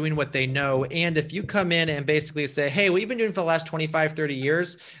can. They're doing what they know. And if you come in and basically say, hey, what you've been doing for the last 25, 30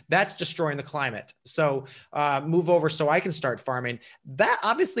 years, that's destroying the climate. So move over so I can start farming. That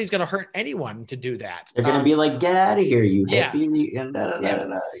obviously is going to hurt anyone to do that. They're going to be like, get out of here, you hippie. And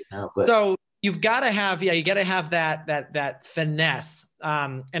you know, but so you've got to have, you got to have that finesse.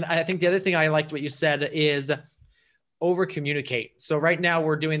 And I think the other thing I liked what you said is over communicate. So right now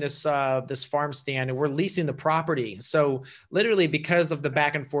we're doing this farm stand and we're leasing the property. So literally because of the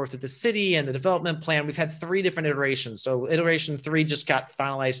back and forth with the city and the development plan, we've had 3 different iterations. So iteration 3 just got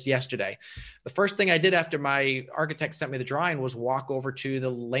finalized yesterday. The first thing I did after my architect sent me the drawing was walk over to the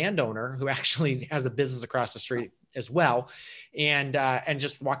landowner, who actually has a business across the street as well, and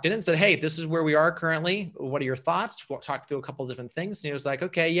just walked in and said, "Hey, this is where we are currently. What are your thoughts?" We'll talk through a couple of different things. And he was like,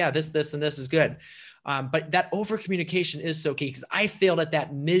 "Okay, yeah, this, and this is good." But that over communication is so key, because I failed at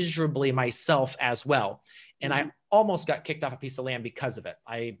that miserably myself as well. And I almost got kicked off a piece of land because of it.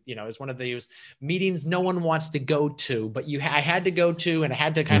 It was one of those meetings no one wants to go to, but I had to go to, and I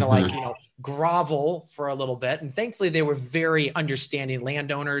had to kind of grovel for a little bit. And thankfully they were very understanding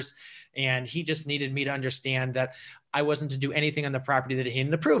landowners. And he just needed me to understand that I wasn't to do anything on the property that he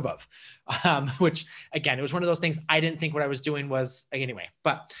didn't approve of, which again, it was one of those things. I didn't think what I was doing was anyway,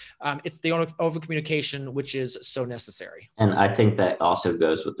 but it's the over communication, which is so necessary. And I think that also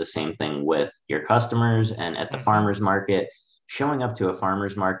goes with the same thing with your customers and at the farmer's market. Showing up to a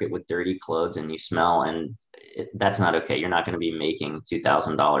farmer's market with dirty clothes and you smell, and that's not okay. You're not going to be making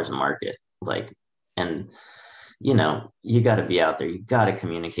 $2,000 a market. You got to be out there. You got to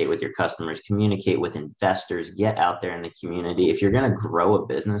communicate with your customers, communicate with investors, get out there in the community. If you're going to grow a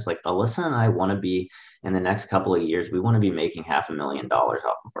business, like Allyssa and I want to be, in the next couple of years, we want to be making $500,000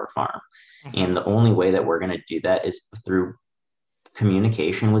 off of our farm. And the only way that we're going to do that is through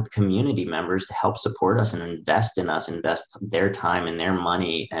communication with community members to help support us and invest in us, invest their time and their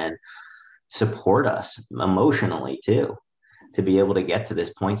money, and support us emotionally too, to be able to get to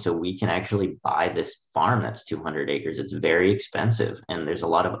this point so we can actually buy this farm that's 200 acres. It's very expensive, and there's a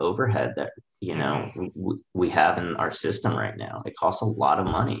lot of overhead that, we have in our system right now. It costs a lot of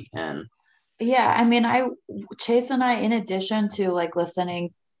money. And yeah, I mean, Chase and I, in addition to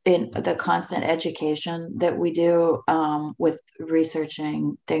listening in the constant education that we do with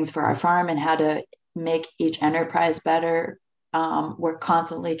researching things for our farm and how to make each enterprise better, we're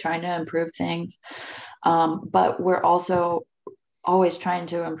constantly trying to improve things. But we're also always trying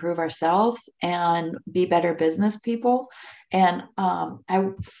to improve ourselves and be better business people. And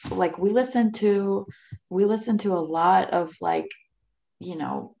we listen to a lot of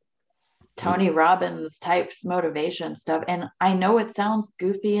Tony Robbins types motivation stuff. And I know it sounds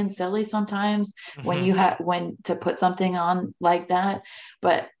goofy and silly sometimes when to put something on like that,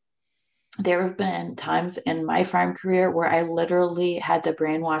 but there have been times in my farm career where I literally had to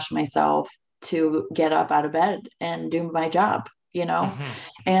brainwash myself to get up out of bed and do my job, and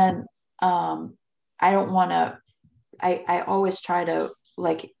I don't want to, I always try to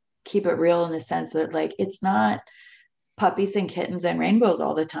keep it real in the sense that it's not puppies and kittens and rainbows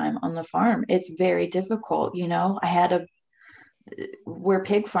all the time on the farm. It's very difficult. We're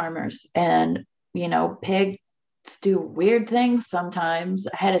pig farmers, and, pigs do weird things sometimes.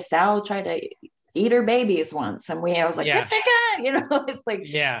 I had a sow try to eat her babies once, and I was like, get the cat, it's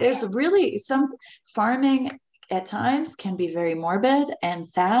there's really some farming at times can be very morbid and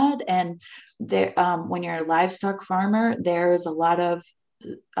sad. And there, when you're a livestock farmer, there's a lot of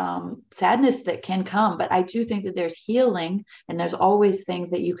sadness that can come, but I do think that there's healing, and there's always things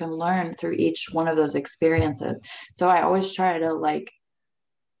that you can learn through each one of those experiences. So I always try to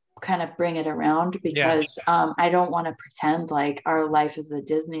kind of bring it around, because I don't want to pretend like our life is a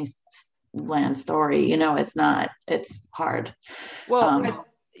Disneyland story. It's not. It's hard. Well,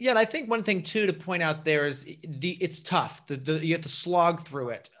 and I think one thing too to point out there is it's tough. You have to slog through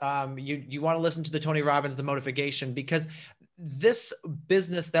it. You want to listen to the Tony Robbins, the motivation, because this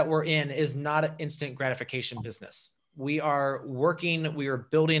business that we're in is not an instant gratification business. We are working, we are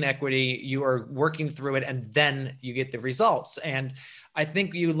building equity, you are working through it, and then you get the results. And I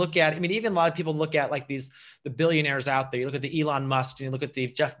think you look at, even a lot of people look at the billionaires out there. You look at the Elon Musk and you look at the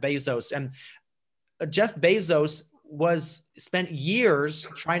Jeff Bezos, and Jeff Bezos spent years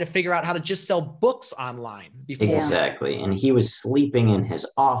trying to figure out how to just sell books online before. Exactly. And he was sleeping in his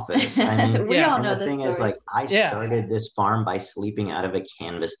office. We all know the this thing story. is, I started this farm by sleeping out of a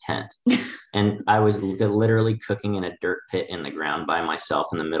canvas tent. And I was literally cooking in a dirt pit in the ground by myself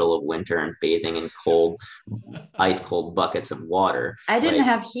in the middle of winter and bathing in ice cold buckets of water. I didn't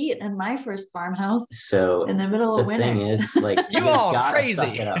have heat in my first farmhouse. So in the middle of winter. The thing is, you all crazy.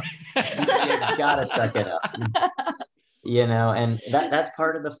 Suck it up. You gotta suck it up. And that's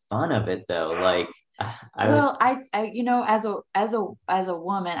part of the fun of it, though. I as a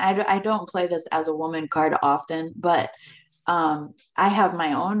woman, I don't play this as a woman card often, but I have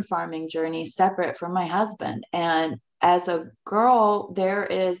my own farming journey separate from my husband. And as a girl, there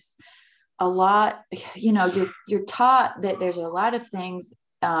is a lot, you're taught that there's a lot of things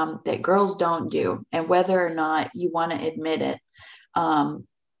that girls don't do, and whether or not you want to admit it.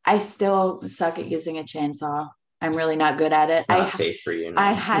 I still suck at using a chainsaw. I'm really not good at it. It's not safe for you. No.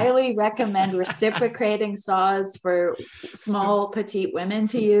 I highly recommend reciprocating saws for small, petite women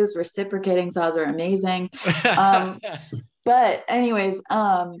to use. Reciprocating saws are amazing. But anyways,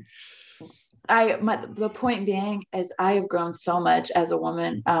 the point being is I have grown so much as a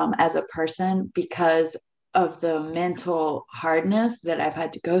woman, as a person, because of the mental hardness that I've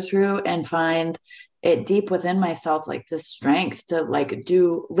had to go through and find it deep within myself, like the strength to like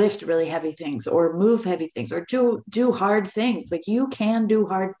lift really heavy things or move heavy things or do hard things. Like you can do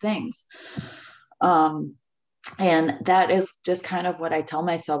hard things. And that is just kind of what I tell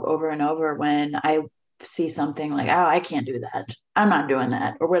myself over and over when I see something like, oh, I can't do that. I'm not doing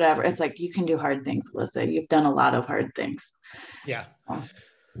that or whatever. It's like, you can do hard things, Allyssa. You've done a lot of hard things. Yeah. So.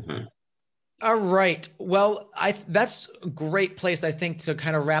 Mm-hmm. All right. Well, that's a great place, I think, to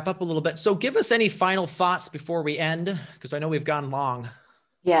kind of wrap up a little bit. So give us any final thoughts before we end, because I know we've gone long.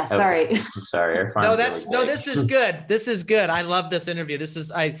 Yeah. Sorry. Okay. I'm sorry. This is good. This is good. I love this interview.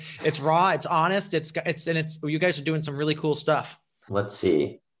 It's raw. It's honest. You guys are doing some really cool stuff. Let's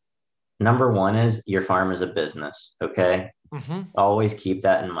see. Number one is your farm is a business. Okay. Mm-hmm. Always keep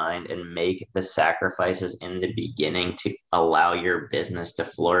that in mind and make the sacrifices in the beginning to allow your business to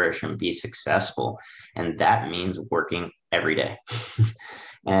flourish and be successful. And that means working every day.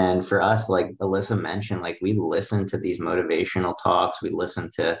 And for us, like Allyssa mentioned, like we listen to these motivational talks, we listen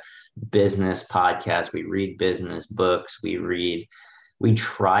to business podcasts, we read business books, we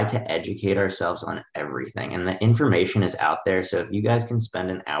try to educate ourselves on everything. And the information is out there. So if you guys can spend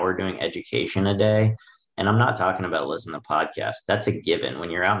an hour doing education a day, and I'm not talking about listening to podcasts. That's a given. When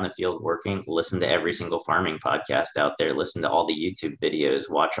you're out in the field working, listen to every single farming podcast out there. Listen to all the YouTube videos.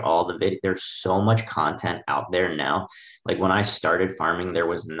 Watch all the videos. There's so much content out there now. Like when I started farming, there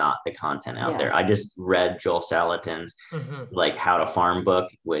was not the content out there. I just read Joel Salatin's like How to Farm book,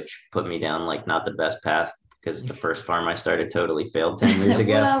 which put me down like not the best path because the first farm I started totally failed 10 years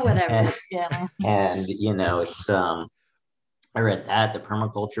ago. Well, whatever. And it's I read the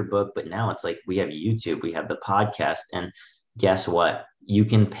permaculture book, but now it's like we have YouTube, we have the podcast, and guess what? You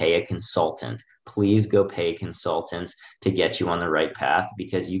can pay a consultant. Please go pay consultants to get you on the right path,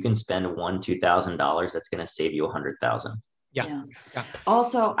 because you can spend $1,000-$2,000 that's going to save you $100,000. Yeah.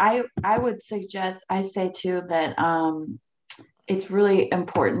 Also, I would suggest, I say too, that it's really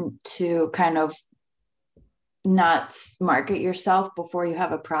important to kind of not market yourself before you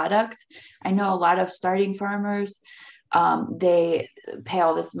have a product. I know a lot of starting farmers, they pay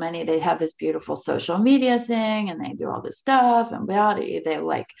all this money. They have this beautiful social media thing and they do all this stuff and they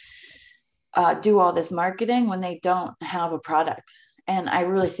like do all this marketing when they don't have a product. And I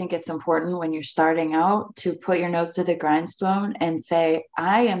really think it's important when you're starting out to put your nose to the grindstone and say,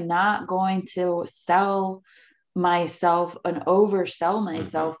 I am not going to sell myself and oversell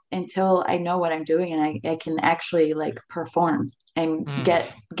myself until I know what I'm doing and I can actually like perform and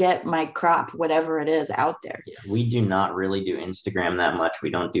get my crop, whatever it is, out there. We do not really do Instagram that much. We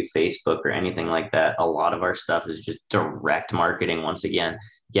don't do Facebook or anything like that. A lot of our stuff is just direct marketing. Once again,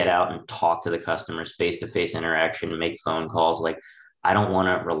 get out and talk to the customers, face-to-face interaction, make phone calls. Like, I don't want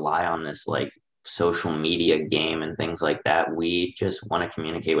to rely on this like social media game and things like that. We just want to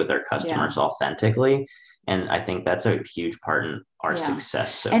communicate with our customers authentically. And I think that's a huge part in our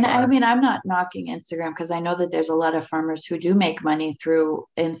success so far. I mean, I'm not knocking Instagram because I know that there's a lot of farmers who do make money through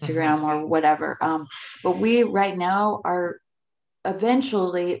Instagram or whatever. But we right now are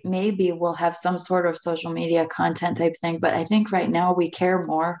eventually maybe we'll have some sort of social media content type thing. But I think right now we care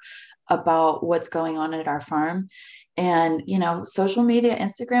more about what's going on at our farm. And, social media,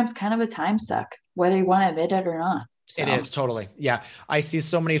 Instagram's kind of a time suck, whether you want to admit it or not. So. It is totally. Yeah. I see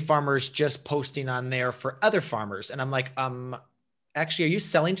so many farmers just posting on there for other farmers. And I'm like, actually, are you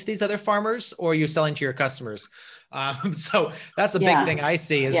selling to these other farmers or are you selling to your customers? So that's the big thing I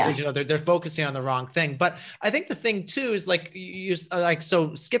see is they're focusing on the wrong thing. But I think the thing too is like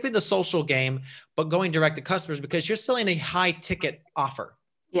so skipping the social game, but going direct to customers because you're selling a high ticket offer.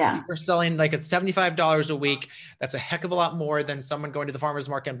 Yeah. You're selling like at $75 a week. That's a heck of a lot more than someone going to the farmer's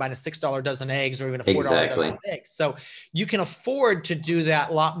market and buying a $6 dozen eggs or even a $4 dozen eggs. So you can afford to do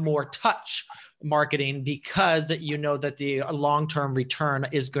that lot more touch marketing because you know that the long-term return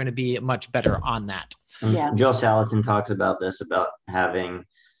is going to be much better on that. Yeah. Joe Salatin talks about this, about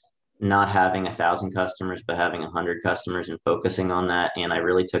not having 1,000 customers, but having 100 customers and focusing on that. And I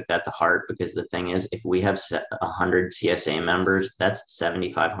really took that to heart because the thing is, if we have 100 CSA members, that's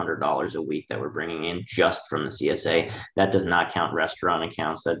 $7,500 a week that we're bringing in just from the CSA. That does not count restaurant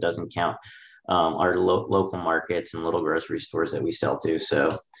accounts. That doesn't count our local markets and little grocery stores that we sell to. So,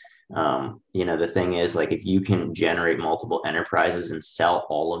 the thing is, like, if you can generate multiple enterprises and sell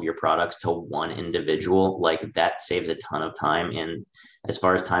all of your products to one individual, like, that saves a ton of time. And as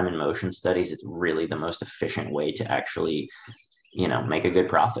far as time and motion studies, it's really the most efficient way to actually, make a good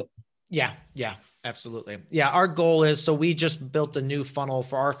profit. Yeah. Yeah. Absolutely. Yeah. Our goal is, so we just built a new funnel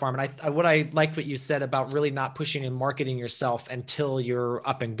for our farm. And I liked what you said about really not pushing and marketing yourself until you're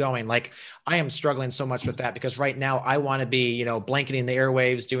up and going. Like, I am struggling so much with that because right now I want to be, blanketing the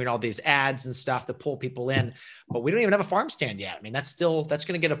airwaves, doing all these ads and stuff to pull people in, but we don't even have a farm stand yet. I mean, that's going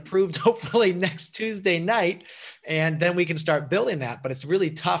to get approved hopefully next Tuesday night. And then we can start building that, but it's really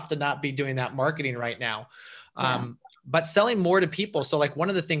tough to not be doing that marketing right now. Yeah. But selling more to people. So like one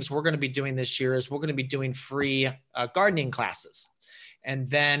of the things we're going to be doing this year is we're going to be doing free gardening classes. And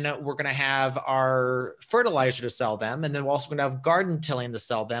then we're going to have our fertilizer to sell them. And then we're also going to have garden tilling to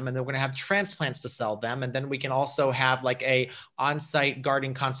sell them. And then we're going to have transplants to sell them. And then we can also have like a on-site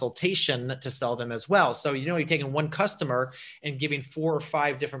gardening consultation to sell them as well. So, you're taking one customer and giving 4 or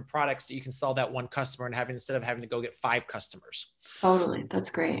 5 different products that you can sell that one customer and instead of having to go get 5 customers. Totally.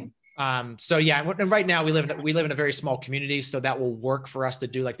 That's great. So yeah, and right now we live in a very small community, so that will work for us to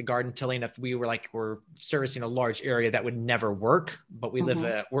do like the garden tilling. If we were we're servicing a large area, that would never work, but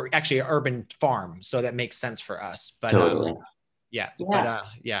we're actually an urban farm. So that makes sense for us, but totally. Yeah.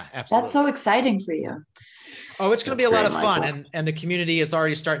 Yeah, absolutely. That's so exciting for you. Oh, it's going to be a lot of fun. And the community is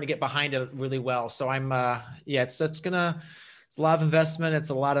already starting to get behind it really well. So I'm, it's a lot of investment. It's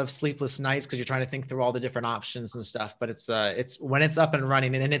a lot of sleepless nights because you're trying to think through all the different options and stuff, but it's when it's up and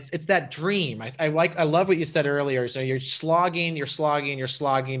running and it's that dream. I love what you said earlier. So you're slogging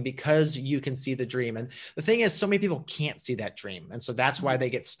because you can see the dream. And the thing is, so many people can't see that dream. And so that's why they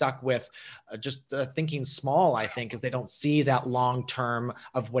get stuck with just thinking small, I think, is they don't see that long-term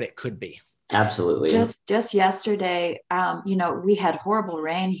of what it could be. Absolutely. Just yesterday, we had horrible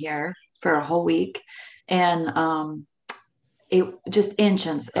rain here for a whole week, and it just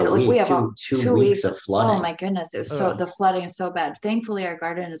inches. We have two weeks of flooding. Oh my goodness. It was the flooding is so bad. Thankfully our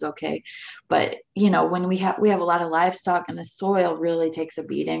garden is okay. But when we have a lot of livestock and the soil really takes a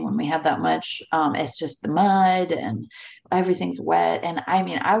beating when we have that much. It's just the mud and everything's wet. And I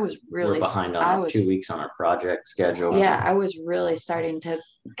mean, we're behind on 2 weeks on our project schedule. Yeah. I was really starting to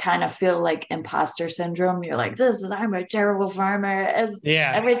kind of feel like imposter syndrome. You're like, I'm a terrible farmer.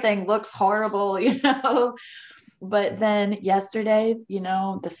 Everything looks horrible, But then yesterday,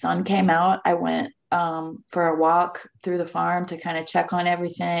 the sun came out. I went for a walk through the farm to kind of check on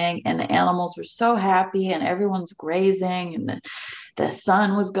everything. And the animals were so happy and everyone's grazing and the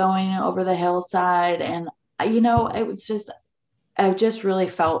sun was going over the hillside. And, it was I just really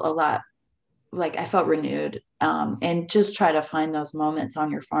felt a lot like I felt renewed, and just try to find those moments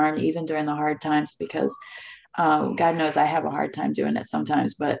on your farm, even during the hard times, because God knows I have a hard time doing it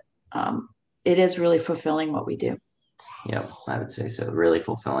sometimes, but it is really fulfilling what we do. Yeah, I would say so. Really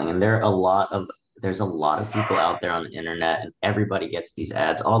fulfilling. And there's a lot of people out there on the internet, and everybody gets these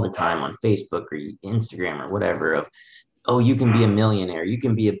ads all the time on Facebook or Instagram or whatever of, oh, you can be a millionaire, you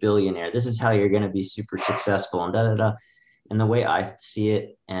can be a billionaire. This is how you're going to be super successful and da, da, da. And the way I see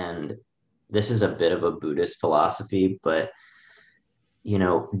it, and this is a bit of a Buddhist philosophy, but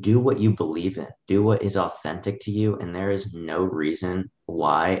do what you believe in, do what is authentic to you. And there is no reason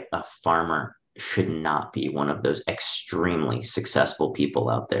why a farmer should not be one of those extremely successful people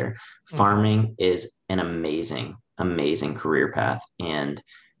out there. Farming is an amazing, amazing career path. And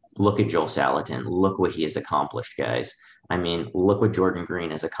look at Joel Salatin. Look what he has accomplished, guys. I mean, look what Jordan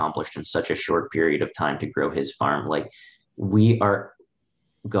Green has accomplished in such a short period of time to grow his farm. Like, we are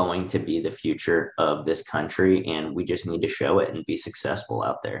going to be the future of this country, and we just need to show it and be successful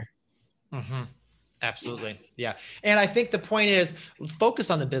out there. Mm-hmm. Absolutely. Yeah. And I think the point is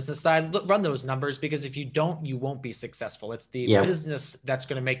focus on the business side, run those numbers, because if you don't, you won't be successful. It's the business that's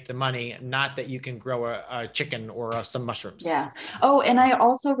going to make the money, not that you can grow a chicken or some mushrooms. Yeah. Oh, and I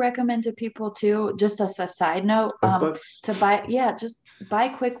also recommend to people too, just as a side note, to buy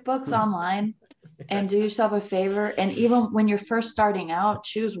QuickBooks online. And do yourself a favor. And even when you're first starting out,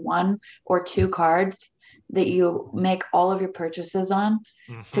 choose 1 or 2 cards that you make all of your purchases on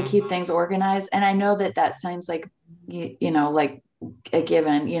to keep things organized. And I know that sounds like, like a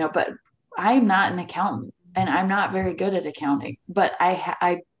given, but I'm not an accountant and I'm not very good at accounting, but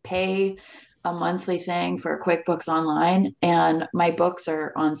I pay a monthly thing for QuickBooks Online, and my books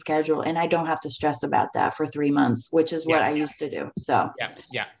are on schedule, and I don't have to stress about that for 3 months, which is what I used to do. So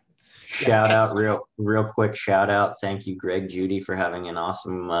yeah. Real quick shout out. Thank you, Greg Judy, for having an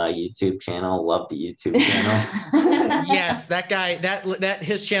awesome YouTube channel. Love the YouTube channel. Yes, that guy, that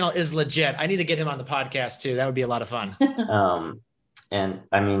his channel is legit. I need to get him on the podcast too. That would be a lot of fun. And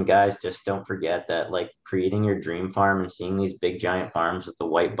I mean, guys, just don't forget that like creating your dream farm and seeing these big giant farms with the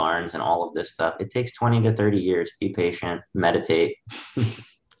white barns and all of this stuff, it takes 20 to 30 years. Be patient, meditate.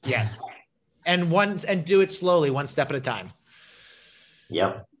 Yes. And do it slowly, one step at a time.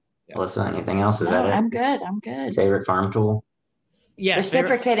 Yep. Allyssa, anything else? Is that it? I'm good. Favorite farm tool? Yes.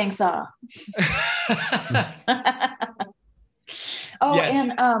 Reciprocating saw. Oh, yes.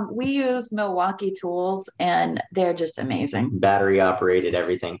 And we use Milwaukee tools, and they're just amazing. Battery operated,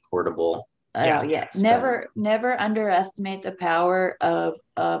 everything portable. Oh, yeah. Never underestimate the power of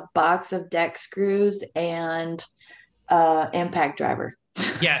a box of deck screws and impact driver.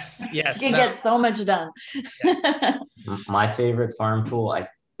 Yes. You can get so much done. Yes. My favorite farm tool, I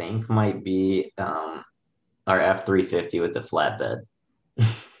think, might be our F-350 with the flatbed.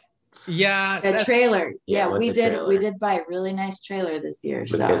 Yeah, the trailer. Yeah, we did buy a really nice trailer this year.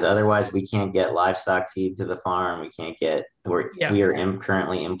 Because otherwise we can't get livestock feed to the farm. We can't get. We are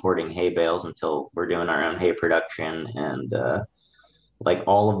currently importing hay bales until we're doing our own hay production, and like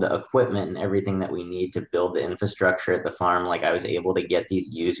all of the equipment and everything that we need to build the infrastructure at the farm. Like I was able to get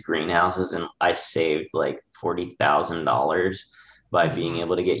these used greenhouses, and I saved like $40,000 by being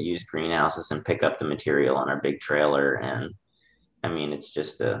able to get used greenhouses and pick up the material on our big trailer. And I mean, it's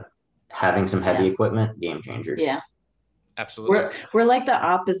just having some heavy equipment, game changer. Yeah, absolutely. We're like the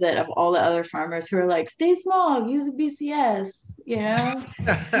opposite of all the other farmers who are like, stay small, use a BCS, you know?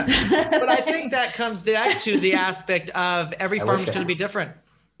 But I think that comes back to the aspect of every farm is going to be different.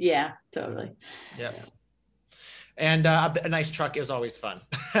 Yeah, totally. Yeah. And a nice truck is always fun.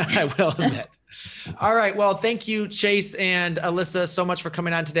 I will admit. All right. Well, thank you, Chase and Allyssa, so much for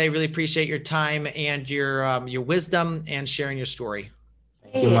coming on today. Really appreciate your time and your wisdom and sharing your story.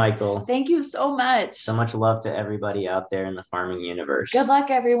 Thank you, Michael. Thank you so much. So much love to everybody out there in the farming universe. Good luck,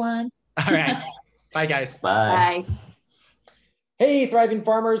 everyone. All right. Bye, guys. Bye. Bye. Hey, Thriving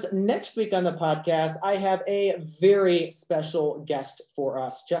Farmers. Next week on the podcast, I have a very special guest for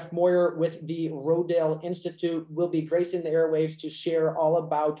us. Jeff Moyer with the Rodale Institute will be gracing the airwaves to share all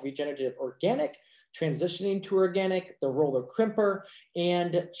about regenerative organic, transitioning to organic, the roller crimper,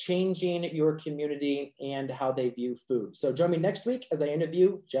 and changing your community and how they view food. So join me next week as I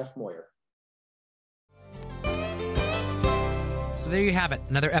interview Jeff Moyer. So there you have it,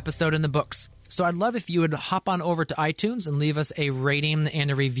 another episode in the books. So I'd love if you would hop on over to iTunes and leave us a rating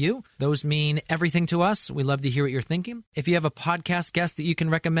and a review. Those mean everything to us. We love to hear what you're thinking. If you have a podcast guest that you can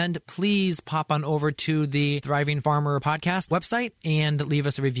recommend, please pop on over to the Thriving Farmer Podcast website and leave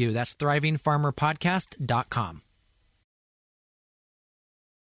us a review. That's thrivingfarmerpodcast.com.